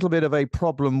be a little bit of a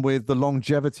problem with the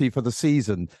longevity for the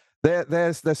season. They're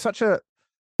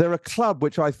a club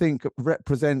which I think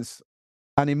represents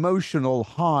an emotional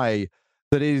high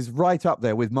that is right up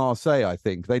there with Marseille, I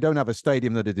think. They don't have a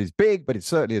stadium that it is big, but it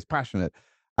certainly is passionate.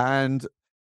 And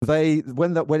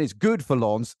when it's good for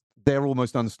Lens, they're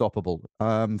almost unstoppable.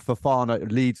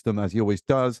 Fofana leads them, as he always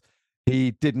does.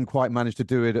 He didn't quite manage to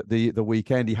do it at the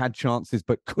weekend. He had chances,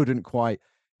 but couldn't quite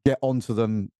get onto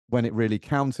them when it really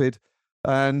counted.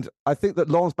 And I think that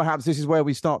Lens, perhaps this is where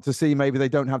we start to see maybe they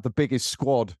don't have the biggest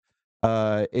squad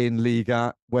in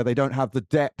Liga, where they don't have the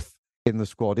depth in the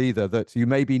squad either that you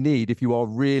maybe need if you are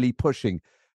really pushing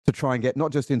to try and get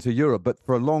not just into Europe, but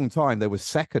for a long time they were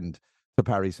second to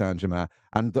Paris Saint-Germain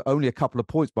and only a couple of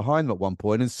points behind them at one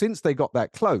point. And since they got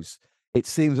that close, it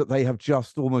seems that they have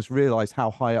just almost realised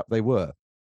how high up they were.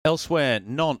 Elsewhere,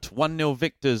 Nantes 1-0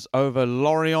 victors over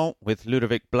Lorient, with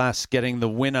Ludovic Blas getting the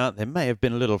winner. There may have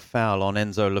been a little foul on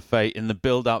Enzo Lefebvre in the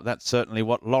build-up. That's certainly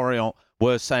what Lorient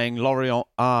were saying. Lorient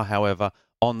are, however,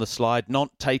 on the slide.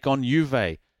 Nantes take on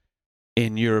Juve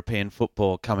in European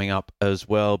football coming up as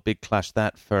well. Big clash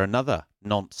that for another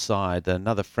Nantes side,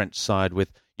 another French side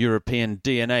with European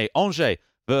DNA. Angers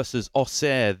versus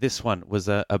Auxerre. This one was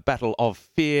a battle of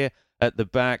fear at the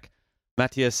back.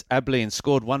 Matthias Ablin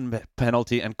scored 1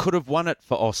 penalty and could have won it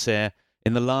for Auxerre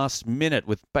in the last minute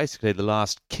with basically the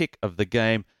last kick of the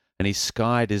game, and he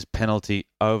skied his penalty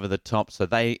over the top, so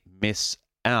they miss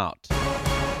out.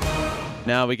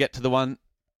 Now we get to the one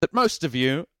that most of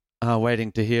you are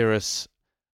waiting to hear us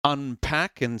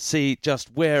unpack and see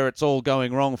just where it's all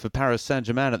going wrong for Paris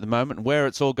Saint-Germain at the moment and where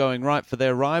it's all going right for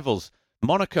their rivals.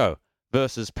 Monaco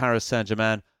versus Paris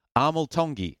Saint-Germain. Armel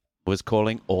Tanguy was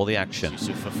calling all the action.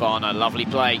 Fofana, lovely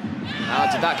play.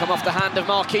 Did that come off the hand of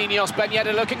Marquinhos? Ben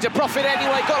Yedder looking to profit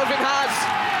anyway. Golovin has.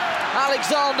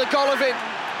 Alexandre Golovin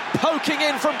poking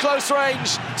in from close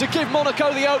range to give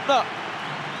Monaco the opener.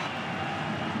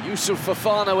 Youssouf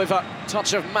Fofana with a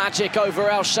touch of magic over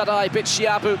El Shaddai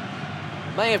Bichiabu.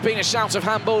 May have been a shout of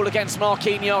handball against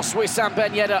Marquinhos. Wissam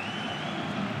Ben Yedder,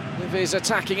 with his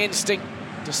attacking instinct,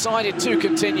 decided to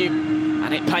continue,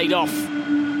 and it paid off.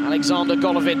 Alexander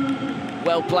Golovin,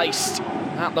 well placed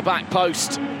at the back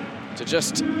post to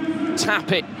just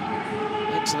tap it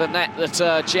into the net that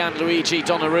Gianluigi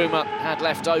Donnarumma had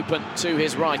left open to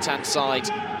his right-hand side.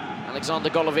 Alexander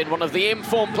Golovin, one of the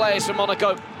informed players for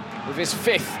Monaco, with his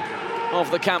 5th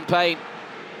of the campaign.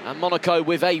 And Monaco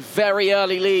with a very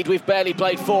early lead. We've barely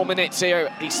played 4 minutes here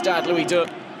at the Stade Louis II.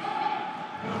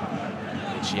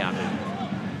 Chiabu,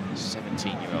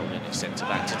 17-year-old in his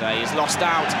centre-back today, is lost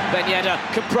out. Ben Yedder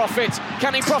can profit.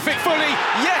 Can he profit fully?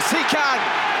 Yes, he can!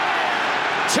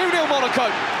 2-0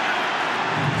 Monaco.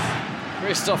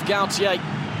 Christophe Gaultier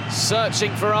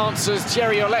searching for answers.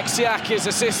 Thierry Oleksiak, his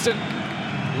assistant,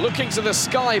 looking to the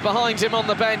sky behind him on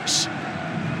the bench.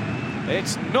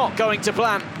 It's not going to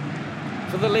plan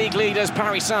for the league leaders,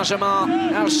 Paris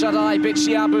Saint-Germain. El Shaddai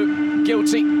Bichiabu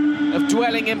guilty of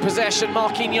dwelling in possession.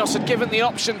 Marquinhos had given the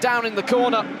option down in the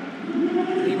corner.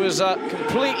 He was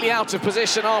completely out of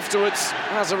position afterwards.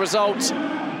 As a result,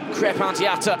 Crépin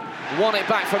Diatta won it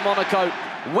back for Monaco.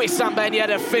 Wissam Ben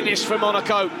Yedder finished for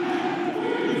Monaco.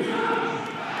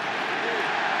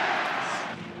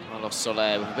 Carlos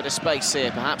Soler with a bit of space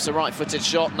here, perhaps a right-footed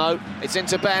shot. No, it's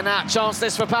into Bernat. Chance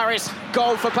this for Paris.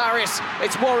 Goal for Paris.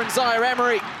 It's Warren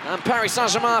Zaïre-Emery, and Paris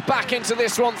Saint-Germain back into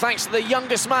this one thanks to the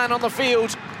youngest man on the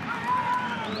field.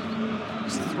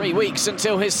 It's 3 weeks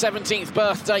until his 17th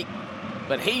birthday,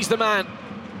 but he's the man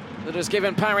that has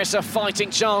given Paris a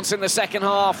fighting chance in the second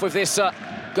half with this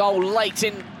goal late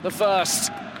in the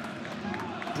first.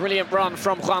 Brilliant run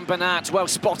from Juan Bernat, well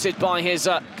spotted by his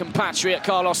compatriot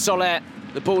Carlos Soler.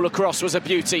 The ball across was a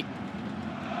beauty.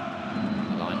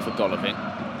 Line for Golovin.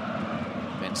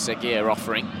 Ben Seguir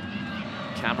offering.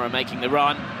 Camera making the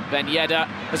run. Ben Yedder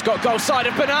has got goal side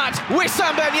of Bernat.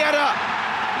 Wissam Ben Yedder!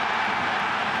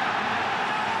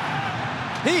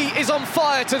 He is on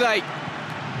fire today.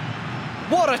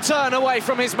 What a turn away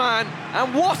from his man,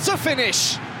 and what a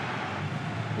finish!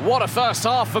 What a first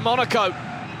half for Monaco,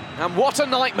 and what a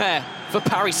nightmare for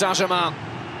Paris Saint-Germain.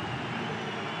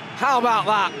 How about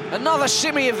that? Another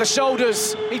shimmy of the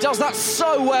shoulders. He does that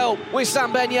so well with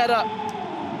Wissam Ben Yedder,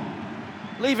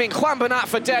 leaving Juan Bernat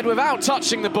for dead without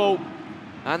touching the ball.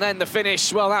 And then the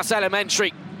finish, well, that's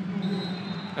elementary.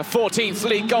 A 14th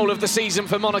league goal of the season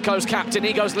for Monaco's captain.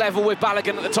 He goes level with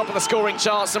Balogun at the top of the scoring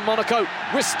charts, and Monaco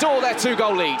restore their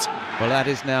 2-goal lead. Well, that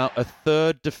is now a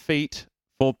third defeat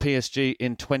for PSG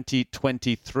in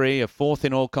 2023, a fourth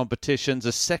in all competitions,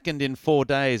 a second in 4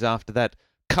 days after that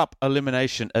cup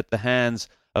elimination at the hands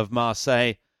of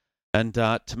Marseille. And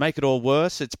to make it all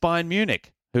worse, it's Bayern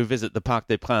Munich who visit the Parc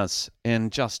des Princes in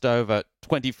just over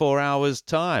 24 hours'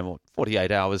 time, or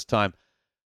 48 hours' time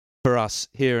for us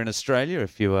here in Australia,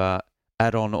 if you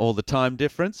add on all the time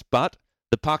difference. But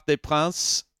the Parc des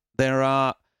Princes, there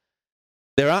are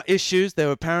issues. There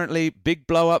were apparently big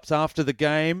blow-ups after the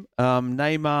game.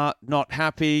 Neymar not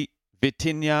happy.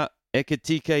 Vitinha,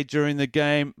 Ekitike during the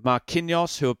game.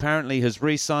 Marquinhos, who apparently has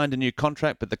re-signed a new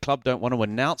contract, but the club don't want to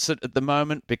announce it at the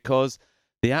moment because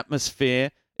the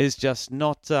atmosphere is just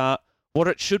not what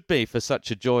it should be for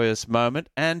such a joyous moment.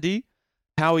 Andy,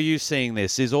 how are you seeing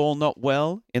this? Is all not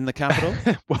well in the capital?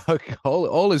 Well,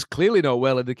 all is clearly not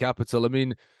well in the capital. I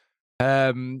mean,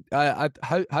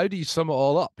 how do you sum it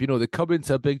all up? You know, they come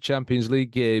into a big Champions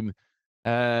League game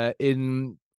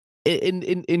in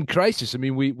crisis. I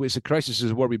mean, it's a crisis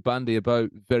is a word we bandy about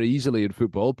very easily in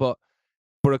football, but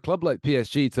for a club like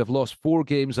PSG to have lost 4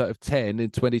 games out of 10 in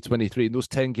 2023, and those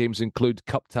 10 games include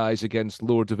cup ties against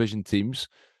lower division teams,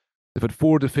 they've had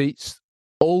 4 defeats,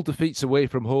 all defeats away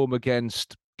from home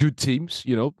against good teams,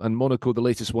 you know, and Monaco, the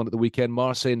latest one at the weekend,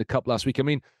 Marseille in the cup last week. I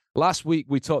mean, last week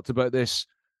we talked about this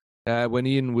when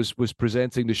Ian was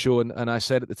presenting the show, and I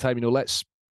said at the time, you know,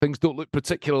 things don't look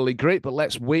particularly great, but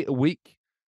let's wait a week.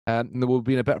 And we'll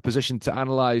be in a better position to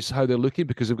analyse how they're looking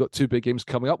because they've got 2 big games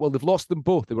coming up. Well, they've lost them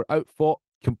both. They were outfought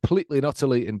completely and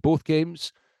utterly in both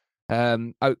games.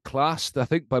 Outclassed, I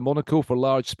think, by Monaco for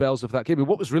large spells of that game. And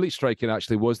what was really striking,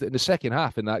 actually, was that in the second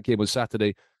half in that game on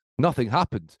Saturday, nothing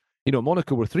happened. You know,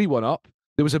 Monaco were 3-1 up.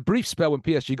 There was a brief spell when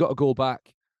PSG got a goal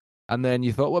back, and then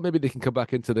you thought, well, maybe they can come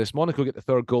back into this. Monaco get the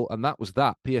 3rd goal, and that was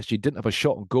that. PSG didn't have a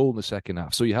shot on goal in the second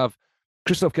half. So you have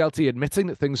Christophe Galtier admitting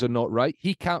that things are not right.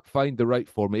 He can't find the right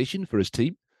formation for his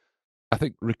team. I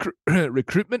think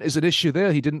recruitment is an issue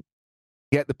there. He didn't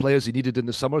get the players he needed in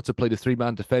the summer to play the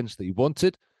 3-man defence that he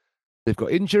wanted. They've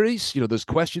got injuries. You know, there's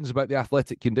questions about the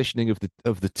athletic conditioning of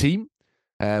the team.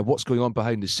 What's going on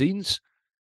behind the scenes?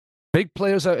 Big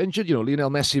players out injured. You know, Lionel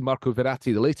Messi, Marco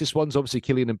Verratti, the latest ones. Obviously,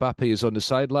 Kylian Mbappe is on the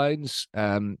sidelines.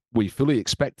 We fully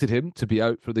expected him to be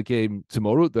out for the game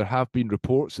tomorrow. There have been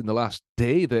reports in the last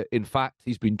day that, in fact,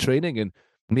 he's been training and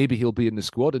maybe he'll be in the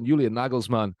squad. And Julian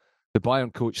Nagelsmann, the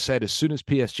Bayern coach, said as soon as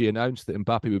PSG announced that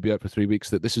Mbappe would be out for 3 weeks,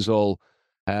 that this is all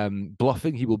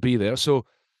bluffing. He will be there. So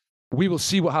we will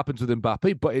see what happens with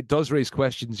Mbappe, but it does raise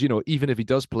questions, you know, even if he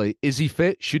does play, is he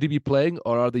fit? Should he be playing?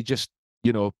 Or are they just,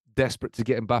 you know, desperate to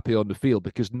get Mbappe on the field?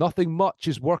 Because nothing much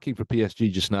is working for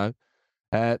PSG just now.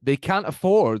 They can't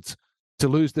afford to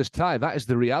lose this tie. That is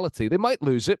the reality. They might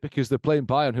lose it because they're playing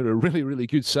Bayern, who are a really, really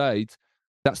good side.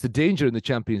 That's the danger in the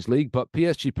Champions League. But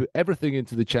PSG put everything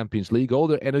into the Champions League. All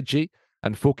their energy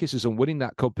and focus is on winning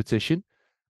that competition.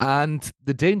 And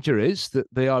the danger is that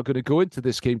they are going to go into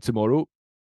this game tomorrow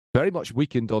very much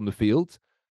weakened on the field,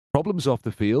 problems off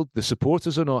the field. The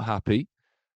supporters are not happy.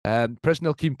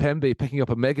 President Kimpembe picking up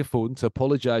a megaphone to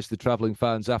apologise to the travelling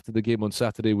fans after the game on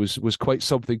Saturday was quite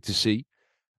something to see.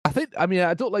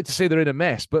 I don't like to say they're in a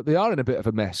mess, but they are in a bit of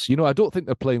a mess. I don't think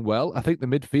they're playing well. I think the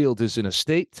midfield is in a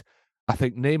state. I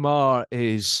think Neymar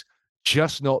is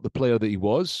just not the player that he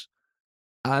was.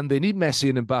 And they need Messi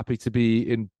and Mbappe to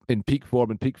be in peak form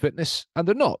and peak fitness, and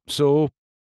they're not. So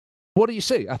what do you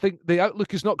say? I think the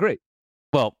outlook is not great.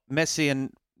 Well, Messi and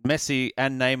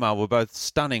Neymar were both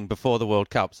stunning before the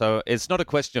World Cup, so it's not a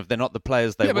question of they're not the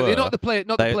players they were. But they're not the player.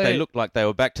 They looked like they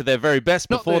were back to their very best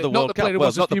before the World Cup.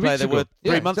 Well, not the player they were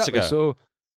 3 months ago. So...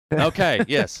 Okay,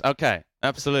 yes, okay,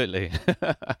 absolutely.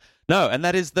 No, and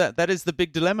that is the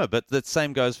big dilemma. But the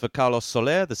same goes for Carlos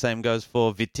Soler. The same goes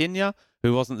for Vitinha,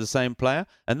 who wasn't the same player.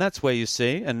 And that's where you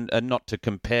see, and not to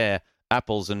compare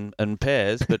apples and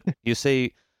pears, but you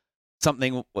see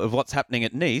something of what's happening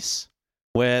at Nice,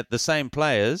 where the same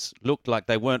players looked like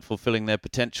they weren't fulfilling their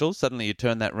potential. Suddenly you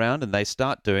turn that round and they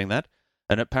start doing that.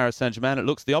 And at Paris Saint-Germain, it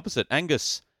looks the opposite.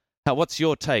 Angus, what's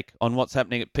your take on what's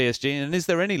happening at PSG? And is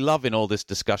there any love in all this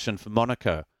discussion for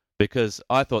Monaco? Because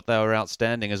I thought they were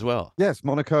outstanding as well. Yes,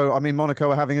 Monaco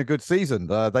are having a good season.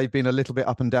 They've been a little bit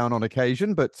up and down on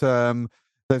occasion, but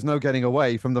there's no getting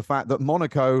away from the fact that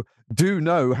Monaco do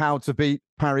know how to beat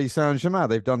Paris Saint-Germain.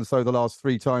 They've done so the last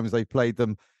 3 times they've played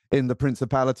them in the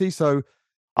Principality. So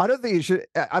I don't think it should...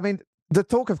 the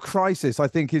talk of crisis, I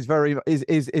think, is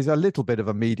a little bit of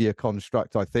a media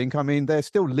construct, I think. They're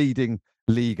still leading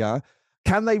Liga.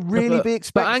 Can they really be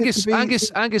expected to be...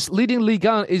 Angus, leading Ligue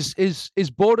 1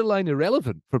 is borderline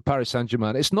irrelevant for Paris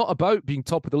Saint-Germain. It's not about being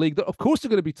top of the league. Of course they're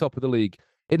going to be top of the league.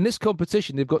 In this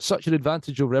competition, they've got such an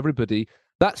advantage over everybody.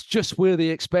 That's just where they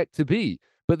expect to be.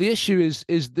 But the issue is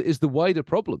the wider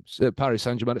problems at Paris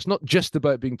Saint-Germain. It's not just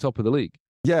about being top of the league.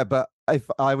 Yeah, but if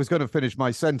I was going to finish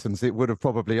my sentence, it would have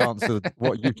probably answered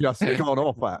what you've just gone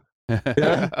off at.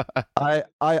 Yeah.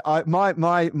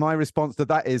 My response to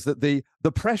that is that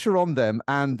the pressure on them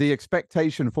and the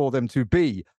expectation for them to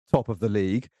be top of the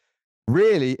league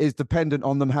really is dependent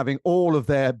on them having all of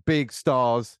their big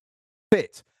stars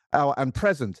fit and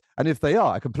present. And if they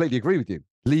are, I completely agree with you.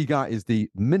 Liga is the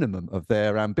minimum of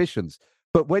their ambitions.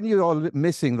 But when you are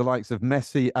missing the likes of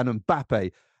Messi and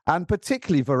Mbappe, and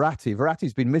particularly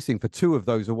Verratti's been missing for 2 of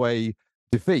those away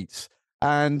defeats,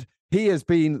 and he has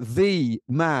been the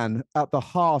man at the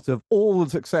heart of all the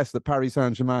success that Paris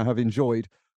Saint-Germain have enjoyed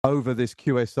over this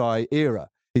QSI era.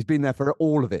 He's been there for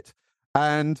all of it.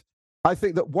 And I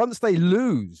think that once they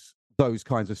lose those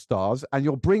kinds of stars, and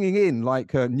you're bringing in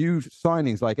like new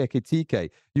signings like Ekitike,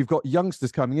 you've got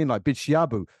youngsters coming in like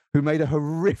Bichiabu, who made a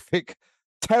horrific,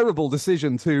 terrible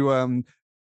decision to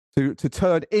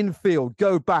turn infield,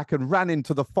 go back and ran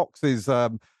into the Fox's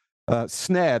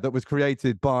snare that was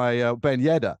created by Ben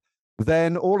Yedder.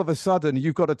 Then all of a sudden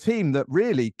you've got a team that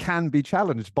really can be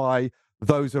challenged by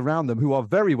those around them who are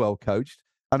very well coached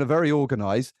and are very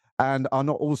organised and are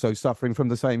not also suffering from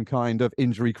the same kind of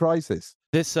injury crisis.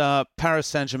 This Paris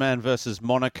Saint-Germain versus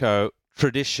Monaco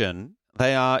tradition,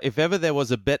 they are, if ever there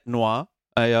was a bête noire,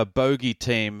 a bogey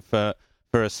team for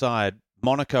a side,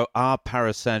 Monaco are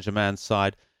Paris Saint-Germain's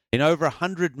side. In over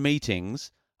 100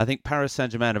 meetings, I think Paris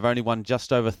Saint-Germain have only won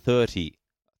just over 30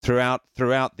 throughout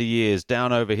the years,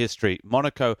 down over history.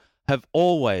 Monaco have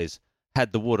always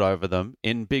had the wood over them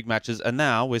in big matches, and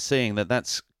now we're seeing that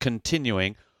that's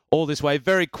continuing all this way.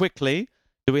 Very quickly,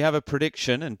 do we have a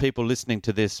prediction? And people listening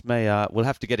to this will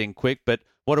have to get in quick, but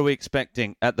what are we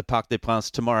expecting at the Parc des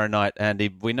Princes tomorrow night, Andy?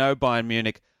 We know Bayern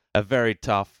Munich are very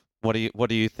tough. What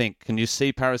do you think? Can you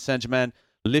see Paris Saint-Germain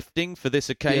lifting for this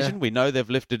occasion? Yeah. We know they've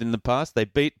lifted in the past. They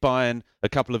beat Bayern a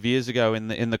couple of years ago in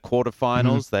the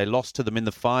quarterfinals. They lost to them in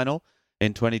the final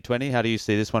in 2020. How do you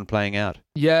see this one playing out?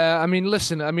 Yeah,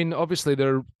 listen, obviously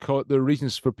there are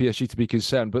reasons for PSG to be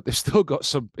concerned, but they've still got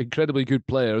some incredibly good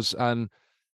players, and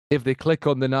if they click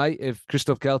on the night, if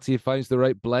Christophe Galtier finds the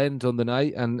right blend on the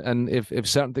night, and if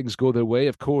certain things go their way,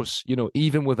 of course,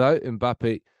 even without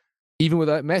Mbappe, even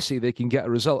without Messi, they can get a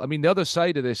result. The other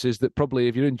side of this is that probably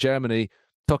if you're in Germany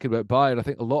talking about Bayern, I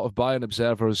think a lot of Bayern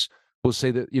observers will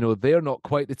say that, they're not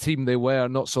quite the team they were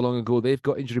not so long ago. They've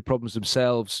got injury problems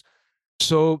themselves.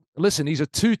 So, listen, these are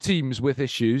 2 teams with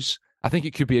issues. I think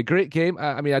it could be a great game.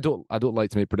 I don't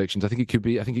like to make predictions. I think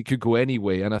it could go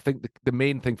anyway. And I think the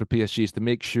main thing for PSG is to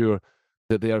make sure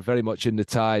that they are very much in the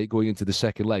tie going into the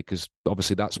second leg, because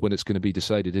obviously that's when it's going to be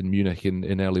decided in Munich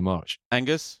in early March.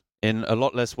 Angus? In a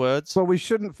lot less words? Well, we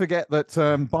shouldn't forget that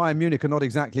Bayern Munich are not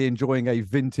exactly enjoying a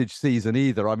vintage season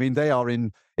either. They are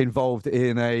involved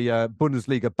in a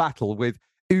Bundesliga battle with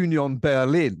Union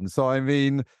Berlin. So,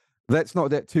 let's not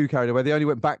get too carried away. They only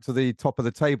went back to the top of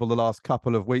the table the last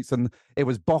couple of weeks, and it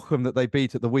was Bochum that they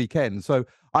beat at the weekend. So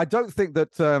I don't think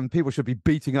that people should be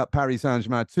beating up Paris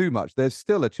Saint-Germain too much. There's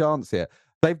still a chance here.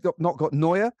 They've not got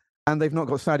Neuer, and they've not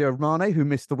got Sadio Mane, who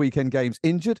missed the weekend games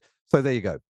injured. So there you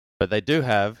go. But they do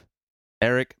have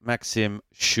Eric Maxim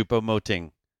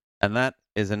Choupo-Moting, and that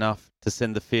is enough to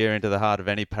send the fear into the heart of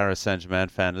any Paris Saint-Germain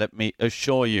fan, let me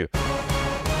assure you.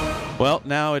 Well,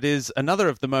 now it is another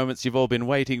of the moments you've all been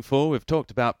waiting for. We've talked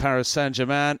about Paris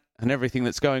Saint-Germain and everything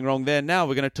that's going wrong there. Now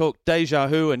we're going to talk Déjà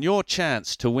Who and your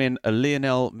chance to win a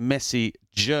Lionel Messi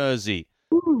jersey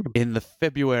in the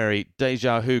February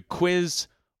Déjà Who quiz.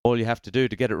 All you have to do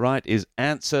to get it right is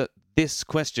answer this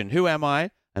question. Who am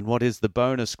I? And what is the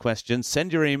bonus question?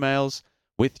 Send your emails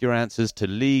with your answers to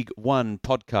Ligue 1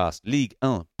 Podcast, Ligue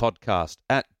 1 Podcast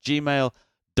at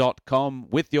gmail.com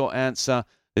with your answer.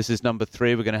 This is number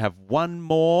 3. We're going to have one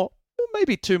more, or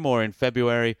maybe 2 more in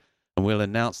February, and we'll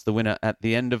announce the winner at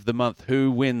the end of the month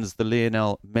who wins the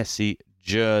Lionel Messi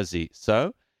jersey.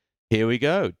 So, here we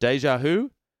go. Déjà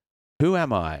Who? Who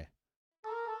am I?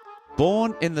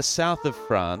 Born in the south of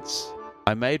France,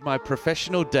 I made my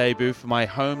professional debut for my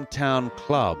hometown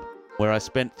club, where I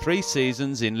spent 3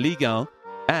 seasons in Ligue 1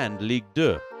 and Ligue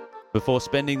 2, before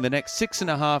spending the next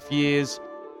 6.5 years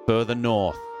further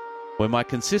north, where my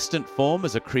consistent form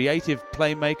as a creative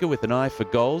playmaker with an eye for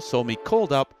goals saw me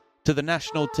called up to the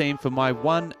national team for my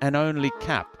one and only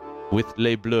cap with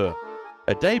Les Bleus,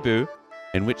 a debut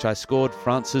in which I scored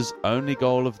France's only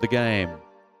goal of the game.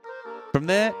 From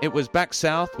there, it was back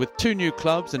south with 2 new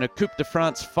clubs and a Coupe de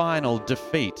France final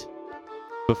defeat,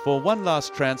 before one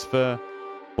last transfer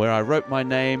where I wrote my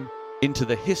name into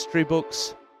the history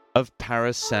books of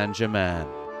Paris Saint-Germain.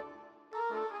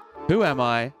 Who am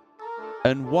I,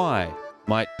 and why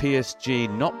might PSG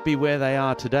not be where they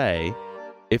are today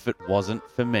if it wasn't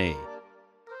for me?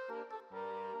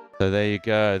 So there you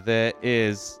go. There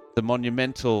is the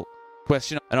monumental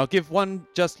question. And I'll give one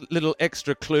just little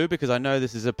extra clue because I know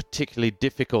this is a particularly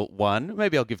difficult one.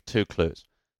 Maybe I'll give 2 clues.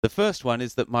 The first one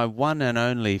is that my one and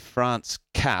only France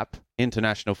cap,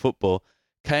 international football,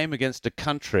 came against a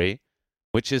country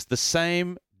which is the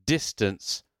same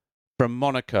distance from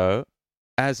Monaco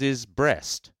as is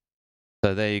Brest.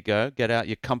 So there you go. Get out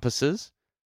your compasses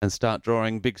and start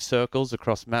drawing big circles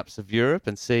across maps of Europe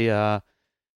and see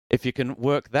if you can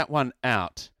work that one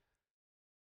out.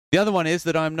 The other one is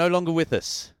that I'm no longer with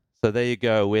us. So there you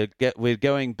go. We're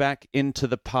going back into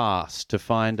the past to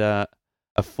find a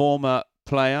former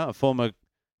player, a former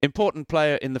important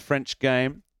player in the French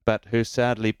game, but who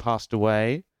sadly passed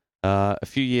away a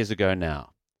few years ago now.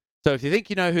 So if you think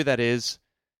you know who that is,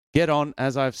 get on,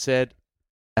 as I've said,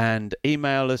 and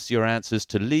email us your answers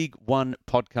to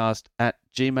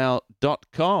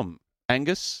league1podcast@gmail.com.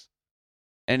 Angus,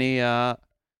 any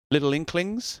little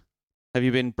inklings? Have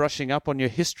you been brushing up on your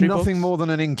history books? Nothing more than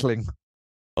an inkling.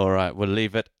 All right, we'll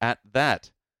leave it at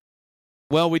that.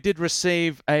 Well, we did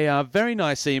receive a very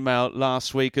nice email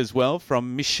last week as well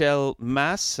from Michelle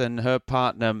Mass and her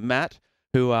partner Matt,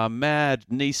 who are mad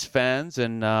Nice fans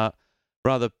and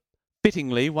rather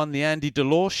fittingly won the Andy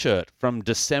Delors shirt from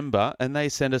December, and they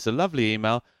sent us a lovely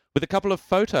email with a couple of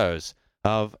photos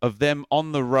of them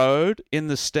on the road, in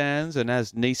the stands, and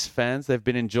as Nice fans, they've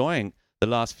been enjoying the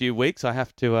last few weeks. I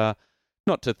have to,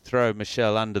 not to throw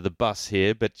Michelle under the bus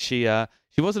here, but she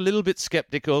was a little bit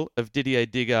sceptical of Didier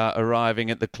Digard arriving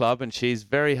at the club, and she's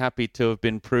very happy to have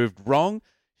been proved wrong.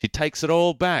 She takes it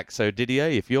all back. So Didier,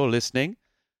 if you're listening,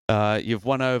 you've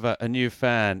won over a new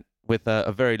fan with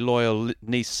a very loyal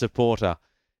Nice supporter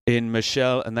in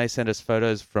Michelle, and they sent us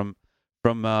photos from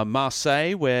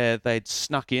Marseille, where they'd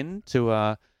snuck in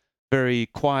to very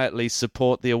quietly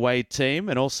support the away team,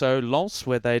 and also Lens,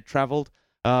 where they'd travelled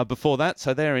before that.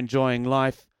 So they're enjoying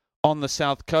life on the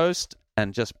south coast,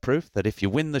 and just proof that if you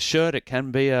win the shirt, it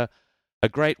can be a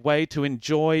great way to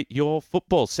enjoy your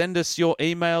football. Send us your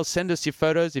emails, send us your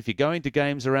photos. If you're going to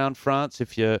games around France,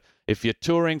 if you're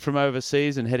touring from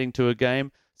overseas and heading to a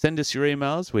game, send us your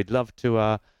emails. We'd love to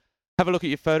have a look at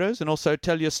your photos and also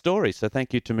tell your story. So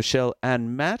thank you to Michelle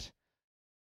and Matt.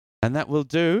 And that will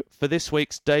do for this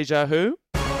week's Déjà Who.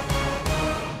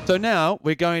 So now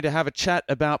we're going to have a chat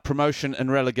about promotion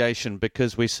and relegation,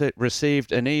 because we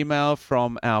received an email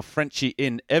from our Frenchie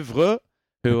in Évreux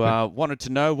who wanted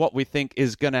to know what we think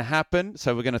is going to happen.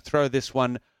 So we're going to throw this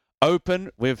one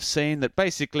open. We've seen that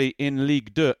basically in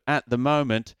Ligue 2 at the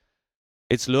moment,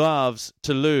 it's Le Havre's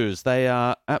to lose. They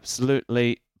are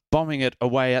absolutely bombing it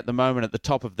away at the moment at the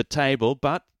top of the table,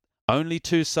 but only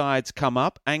 2 sides come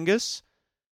up. Angus,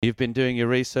 you've been doing your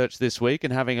research this week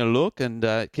and having a look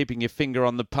and keeping your finger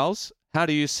on the pulse. How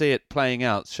do you see it playing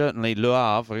out? Certainly Le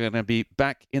Havre are going to be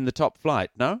back in the top flight,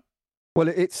 no? Well,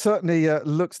 it certainly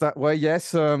looks that way,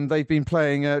 yes. They've been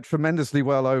playing tremendously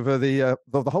well over the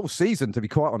whole season, to be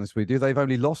quite honest with you. They've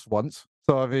only lost once.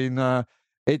 So, I mean,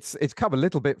 it's come a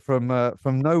little bit from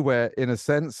nowhere in a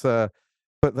sense,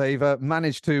 but they've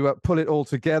managed to pull it all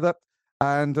together.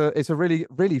 And it's a really,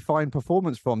 really fine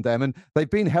performance from them. And they've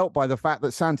been helped by the fact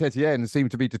that Saint-Etienne seem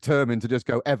to be determined to just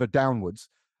go ever downwards.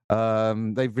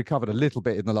 They've recovered a little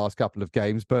bit in the last couple of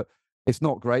games, but it's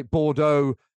not great.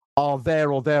 Bordeaux are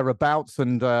there or thereabouts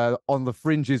and on the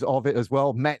fringes of it as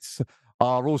well. Metz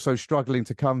are also struggling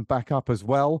to come back up as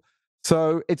well.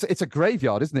 So it's a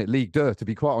graveyard, isn't it, Ligue 2, to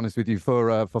be quite honest with you,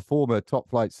 for former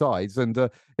top-flight sides. And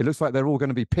it looks like they're all going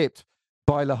to be pipped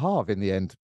by Le Havre in the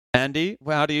end. Andy,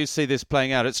 how do you see this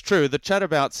playing out? It's true, the chat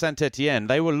about Saint-Etienne,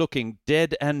 they were looking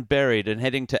dead and buried and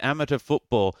heading to amateur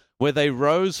football, where they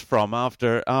rose from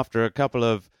after a couple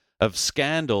of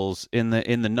scandals in the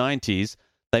 90s.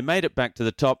 They made it back to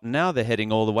the top. Now they're heading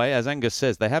all the way. As Angus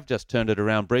says, they have just turned it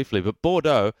around briefly, but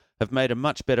Bordeaux have made a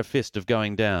much better fist of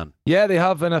going down. Yeah, they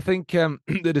have, and I think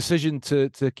the decision to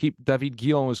keep David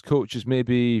Guillon as coach has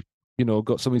maybe,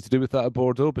 got something to do with that at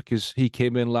Bordeaux, because he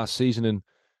came in last season and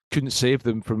couldn't save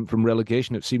them from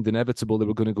relegation. It seemed inevitable they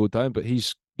were going to go down, but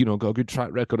he's got a good track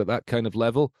record at that kind of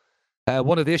level.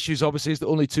 One of the issues, obviously, is that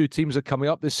only 2 teams are coming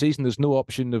up this season. There's no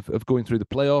option of going through the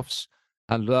playoffs,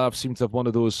 and Le Havre seem to have one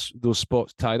of those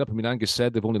spots tied up. I mean, Angus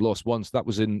said they've only lost once. That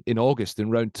was in August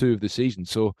in round 2 of the season,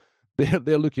 so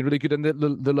they're looking really good. And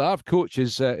the Le Havre coach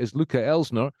is Luca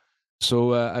Elsner,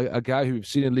 so a guy who we've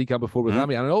seen in Ligue 1 before with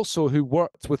Rami, and also who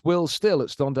worked with Will Still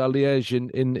at Standard Liège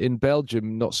in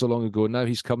Belgium not so long ago. Now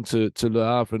he's come to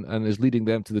Le Havre and is leading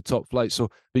them to the top flight. So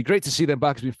it'd be great to see them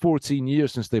back. It's been 14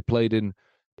 years since they played in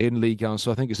Ligue 1,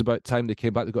 so I think it's about time they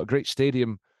came back. They've got a great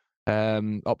stadium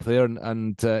up there,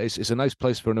 and it's a nice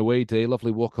place for an away day.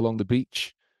 Lovely walk along the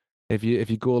beach. If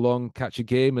you go along, catch a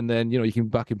game, and then you can be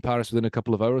back in Paris within a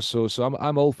couple of hours. So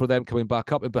I'm all for them coming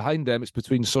back up. And behind them, it's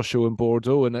between Sochaux and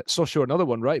Bordeaux. And Sochaux, another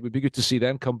one, right? It would be good to see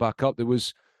them come back up. There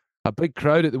was a big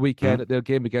crowd at the weekend at their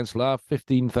game against Le Havre,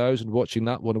 15,000 watching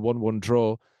that one, a 1-1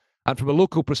 draw. And from a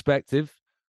local perspective,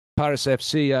 Paris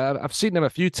FC, I've seen them a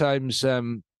few times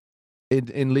in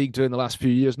League 2 in the last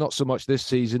few years. Not so much this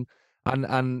season. And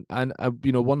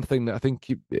one thing that I think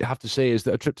you have to say is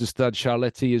that a trip to Stade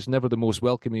Charletti is never the most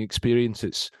welcoming experience.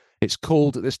 It's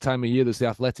cold at this time of year. There's the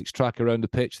athletics track around the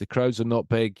pitch. The crowds are not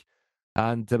big,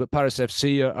 but Paris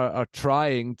FC are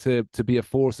trying to be a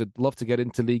force. They'd love to get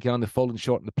into Ligue 1. They've fallen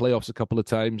short in the playoffs a couple of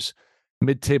times,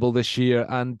 mid-table this year,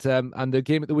 and their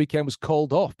game at the weekend was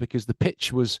called off because the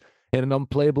pitch was in an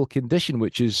unplayable condition,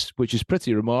 which is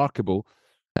pretty remarkable.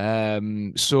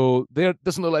 So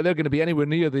doesn't look like they're going to be anywhere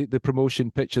near the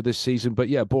promotion picture this season. But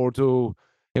yeah, Bordeaux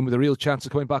in with a real chance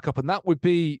of coming back up, and that would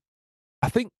be, I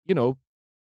think,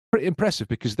 pretty impressive,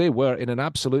 because they were in an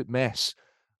absolute mess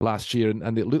last year,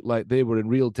 and it looked like they were in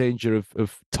real danger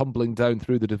of tumbling down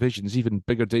through the divisions, even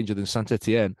bigger danger than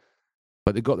Saint-Etienne.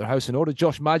 But they got their house in order.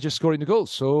 Josh Maja scoring the goals,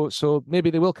 so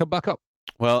maybe they will come back up.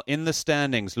 Well, in the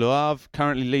standings, Le Havre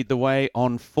currently lead the way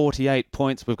on 48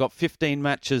 points. We've got 15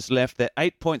 matches left. They're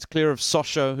 8 points clear of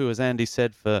Sochaux, who, as Andy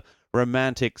said, for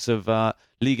romantics of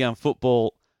Ligue 1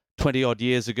 football 20-odd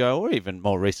years ago, or even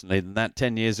more recently than that,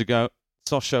 10 years ago,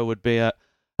 Sochaux would be a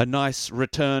nice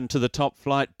return to the top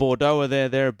flight. Bordeaux are there.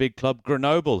 They're a big club.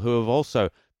 Grenoble, who have also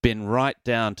been right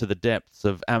down to the depths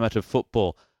of amateur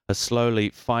football, are slowly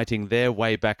fighting their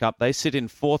way back up. They sit in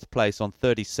 4th place on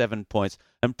 37 points,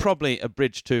 and probably a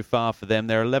bridge too far for them.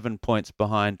 They're 11 points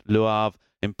behind Le Havre.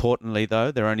 Importantly,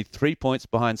 though, they're only 3 points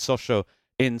behind Sochaux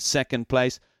in 2nd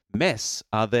place. Metz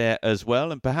are there as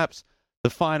well, and perhaps the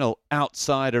final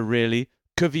outsider, really,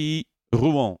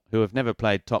 Quevilly-Rouen, who have never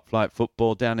played top-flight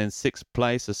football, down in 6th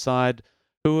place, a side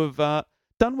who have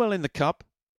done well in the Cup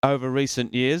over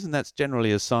recent years, and that's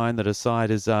generally a sign that a side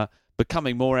is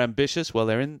becoming more ambitious. Well,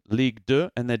 they're in Ligue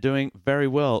 2, and they're doing very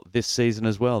well this season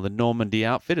as well. The Normandy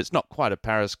outfit, it's not quite a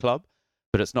Paris club,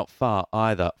 but it's not far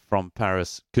either from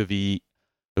Paris.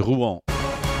 Quevilly-Rouen.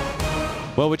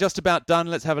 Well, we're just about done.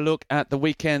 Let's have a look at the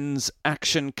weekend's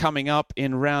action coming up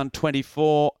in round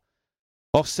 24.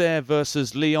 Auxerre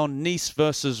versus Lyon, Nice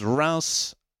versus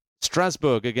Reims,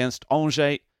 Strasbourg against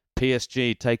Angers,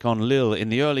 PSG take on Lille in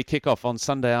the early kickoff on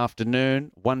Sunday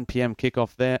afternoon, 1 p.m.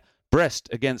 kickoff there. Brest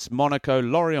against Monaco,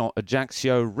 Lorient,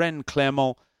 Ajaccio, Rennes,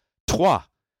 Clermont, Troyes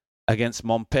against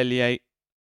Montpellier,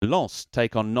 Lens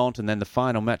take on Nantes, and then the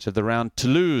final match of the round,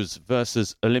 Toulouse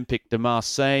versus Olympique de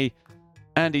Marseille.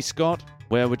 Andy Scott,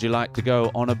 where would you like to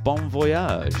go on a bon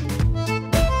voyage?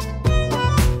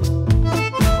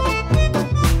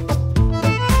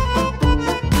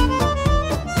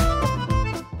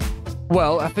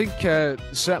 Well, I think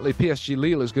certainly PSG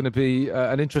Lille is going to be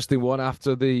an interesting one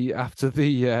after the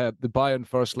Bayern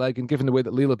first leg, and given the way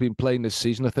that Lille have been playing this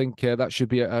season, I think that should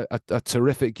be a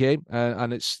terrific game,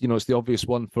 and it's the obvious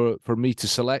one for me to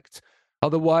select.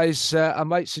 Otherwise, I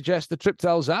might suggest the trip to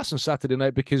Alsace on Saturday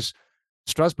night, because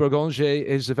Strasbourg-Angers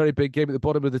is a very big game at the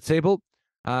bottom of the table,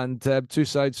 and two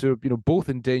sides who are both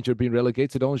in danger of being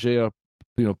relegated. Angers are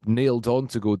nailed on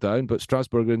to go down, but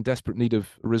Strasbourg are in desperate need of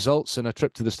results, and a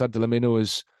trip to the Stade de la Méno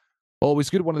is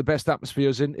always good, one of the best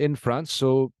atmospheres in France,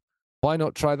 so why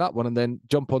not try that one and then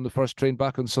jump on the first train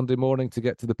back on Sunday morning to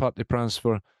get to the Parc des Princes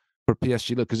for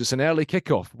PSG, because it's an early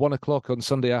kickoff, 1 o'clock on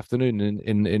Sunday afternoon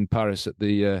in Paris at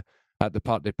the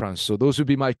Parc des Princes. So those would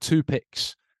be my two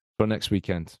picks for next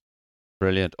weekend.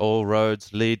 Brilliant. All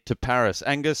roads lead to Paris.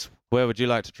 Angus, where would you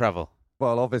like to travel?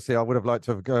 Well, obviously, I would have liked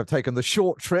to have taken the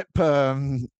short trip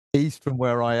east from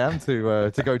where I am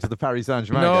to go to the Paris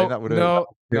Saint-Germain game. That would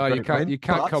have you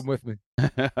can't come with me.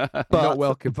 You're not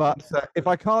welcome. But if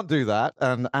I can't do that,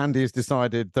 and Andy has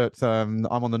decided that I'm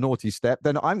on the naughty step,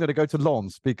 then I'm going to go to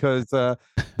Lens, because the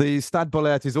Stade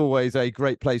Bollaert is always a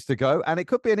great place to go, and it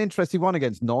could be an interesting one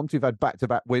against Nantes, who've had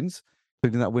back-to-back wins,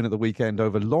 including that win at the weekend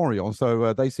over Lorient.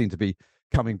 So they seem to be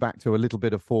coming back to a little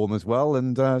bit of form as well,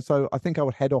 and so I think I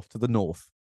would head off to the north.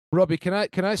 Robbie, can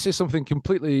I say something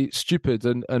completely stupid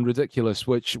and ridiculous,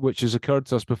 which has occurred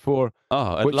to us before?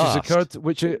 Oh, at which last. has occurred,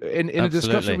 which in a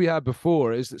discussion we had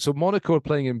before, is that, so Monaco are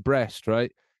playing in Brest,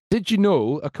 right? Did you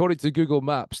know, according to Google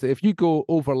Maps, that if you go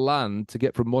over land to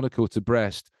get from Monaco to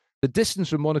Brest, the distance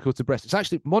from Monaco to Brest,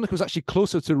 Monaco's actually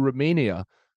closer to Romania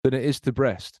than it is to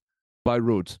Brest by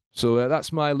road. So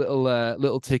that's my little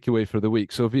takeaway for the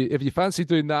week. So if you fancy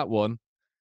doing that one,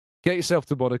 get yourself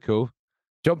to Monaco,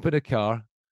 jump in a car,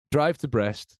 drive to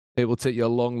Brest. It will take you a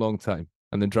long, long time,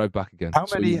 and then drive back again. How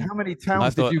many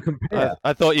towns did you compare?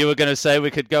 I thought you were going to say we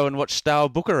could go and watch Steaua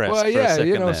Bucharest. Well, yeah, for a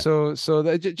second there.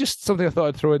 so just something I thought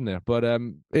I'd throw in there. But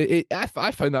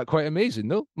I found that quite amazing.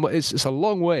 No, it's a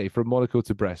long way from Monaco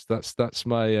to Brest. That's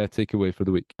my takeaway for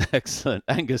the week. Excellent,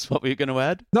 Angus. What were you going to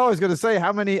add? No, I was going to say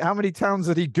how many towns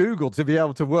had he Googled to be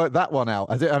able to work that one out?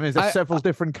 Is there several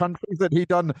different countries that he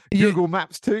done Google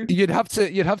Maps to? You'd have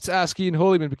to ask Ian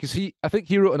Holyman, because I think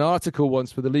he wrote an article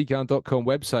once for the Ligue1.com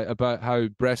website about how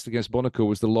Brest against Monaco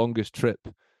was the longest trip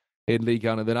in Ligue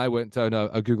 1, and then I went down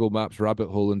a Google Maps rabbit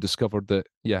hole and discovered that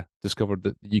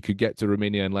you could get to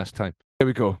Romania in less time. There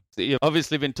we go. You've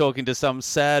obviously been talking to some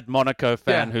sad Monaco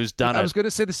fan who's done it. I was going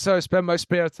to say this is how I spend my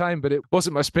spare time, but it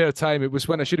wasn't my spare time. It was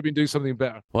when I should have been doing something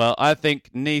better. Well, I think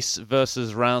Nice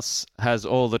versus Reims has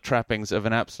all the trappings of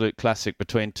an absolute classic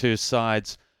between two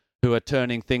sides who are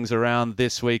turning things around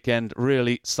this weekend.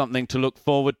 Really something to look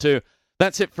forward to.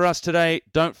 That's it for us today.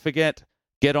 Don't forget,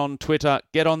 get on Twitter,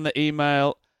 get on the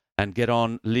email, and get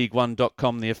on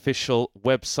Ligue1.com, the official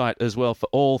website as well, for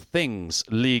all things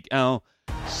Ligue 1.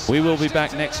 We will be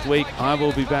back next week. I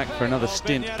will be back for another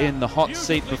stint in the hot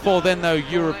seat. Before then, though,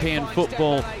 European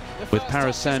football with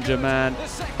Paris Saint-Germain,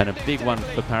 and a big one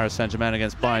for Paris Saint-Germain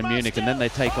against Bayern Munich, and then they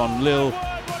take on Lille.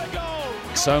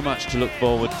 So much to look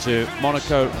forward to.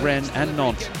 Monaco, Rennes and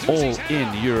Nantes all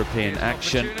in European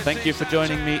action. Thank you for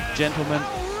joining me, gentlemen,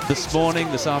 this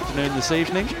morning, this afternoon, this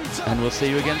evening, and we'll see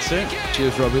you again soon.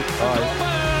 Cheers, Robbie.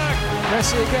 Bye.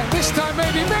 Messi again. This time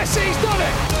maybe Messi's done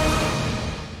it.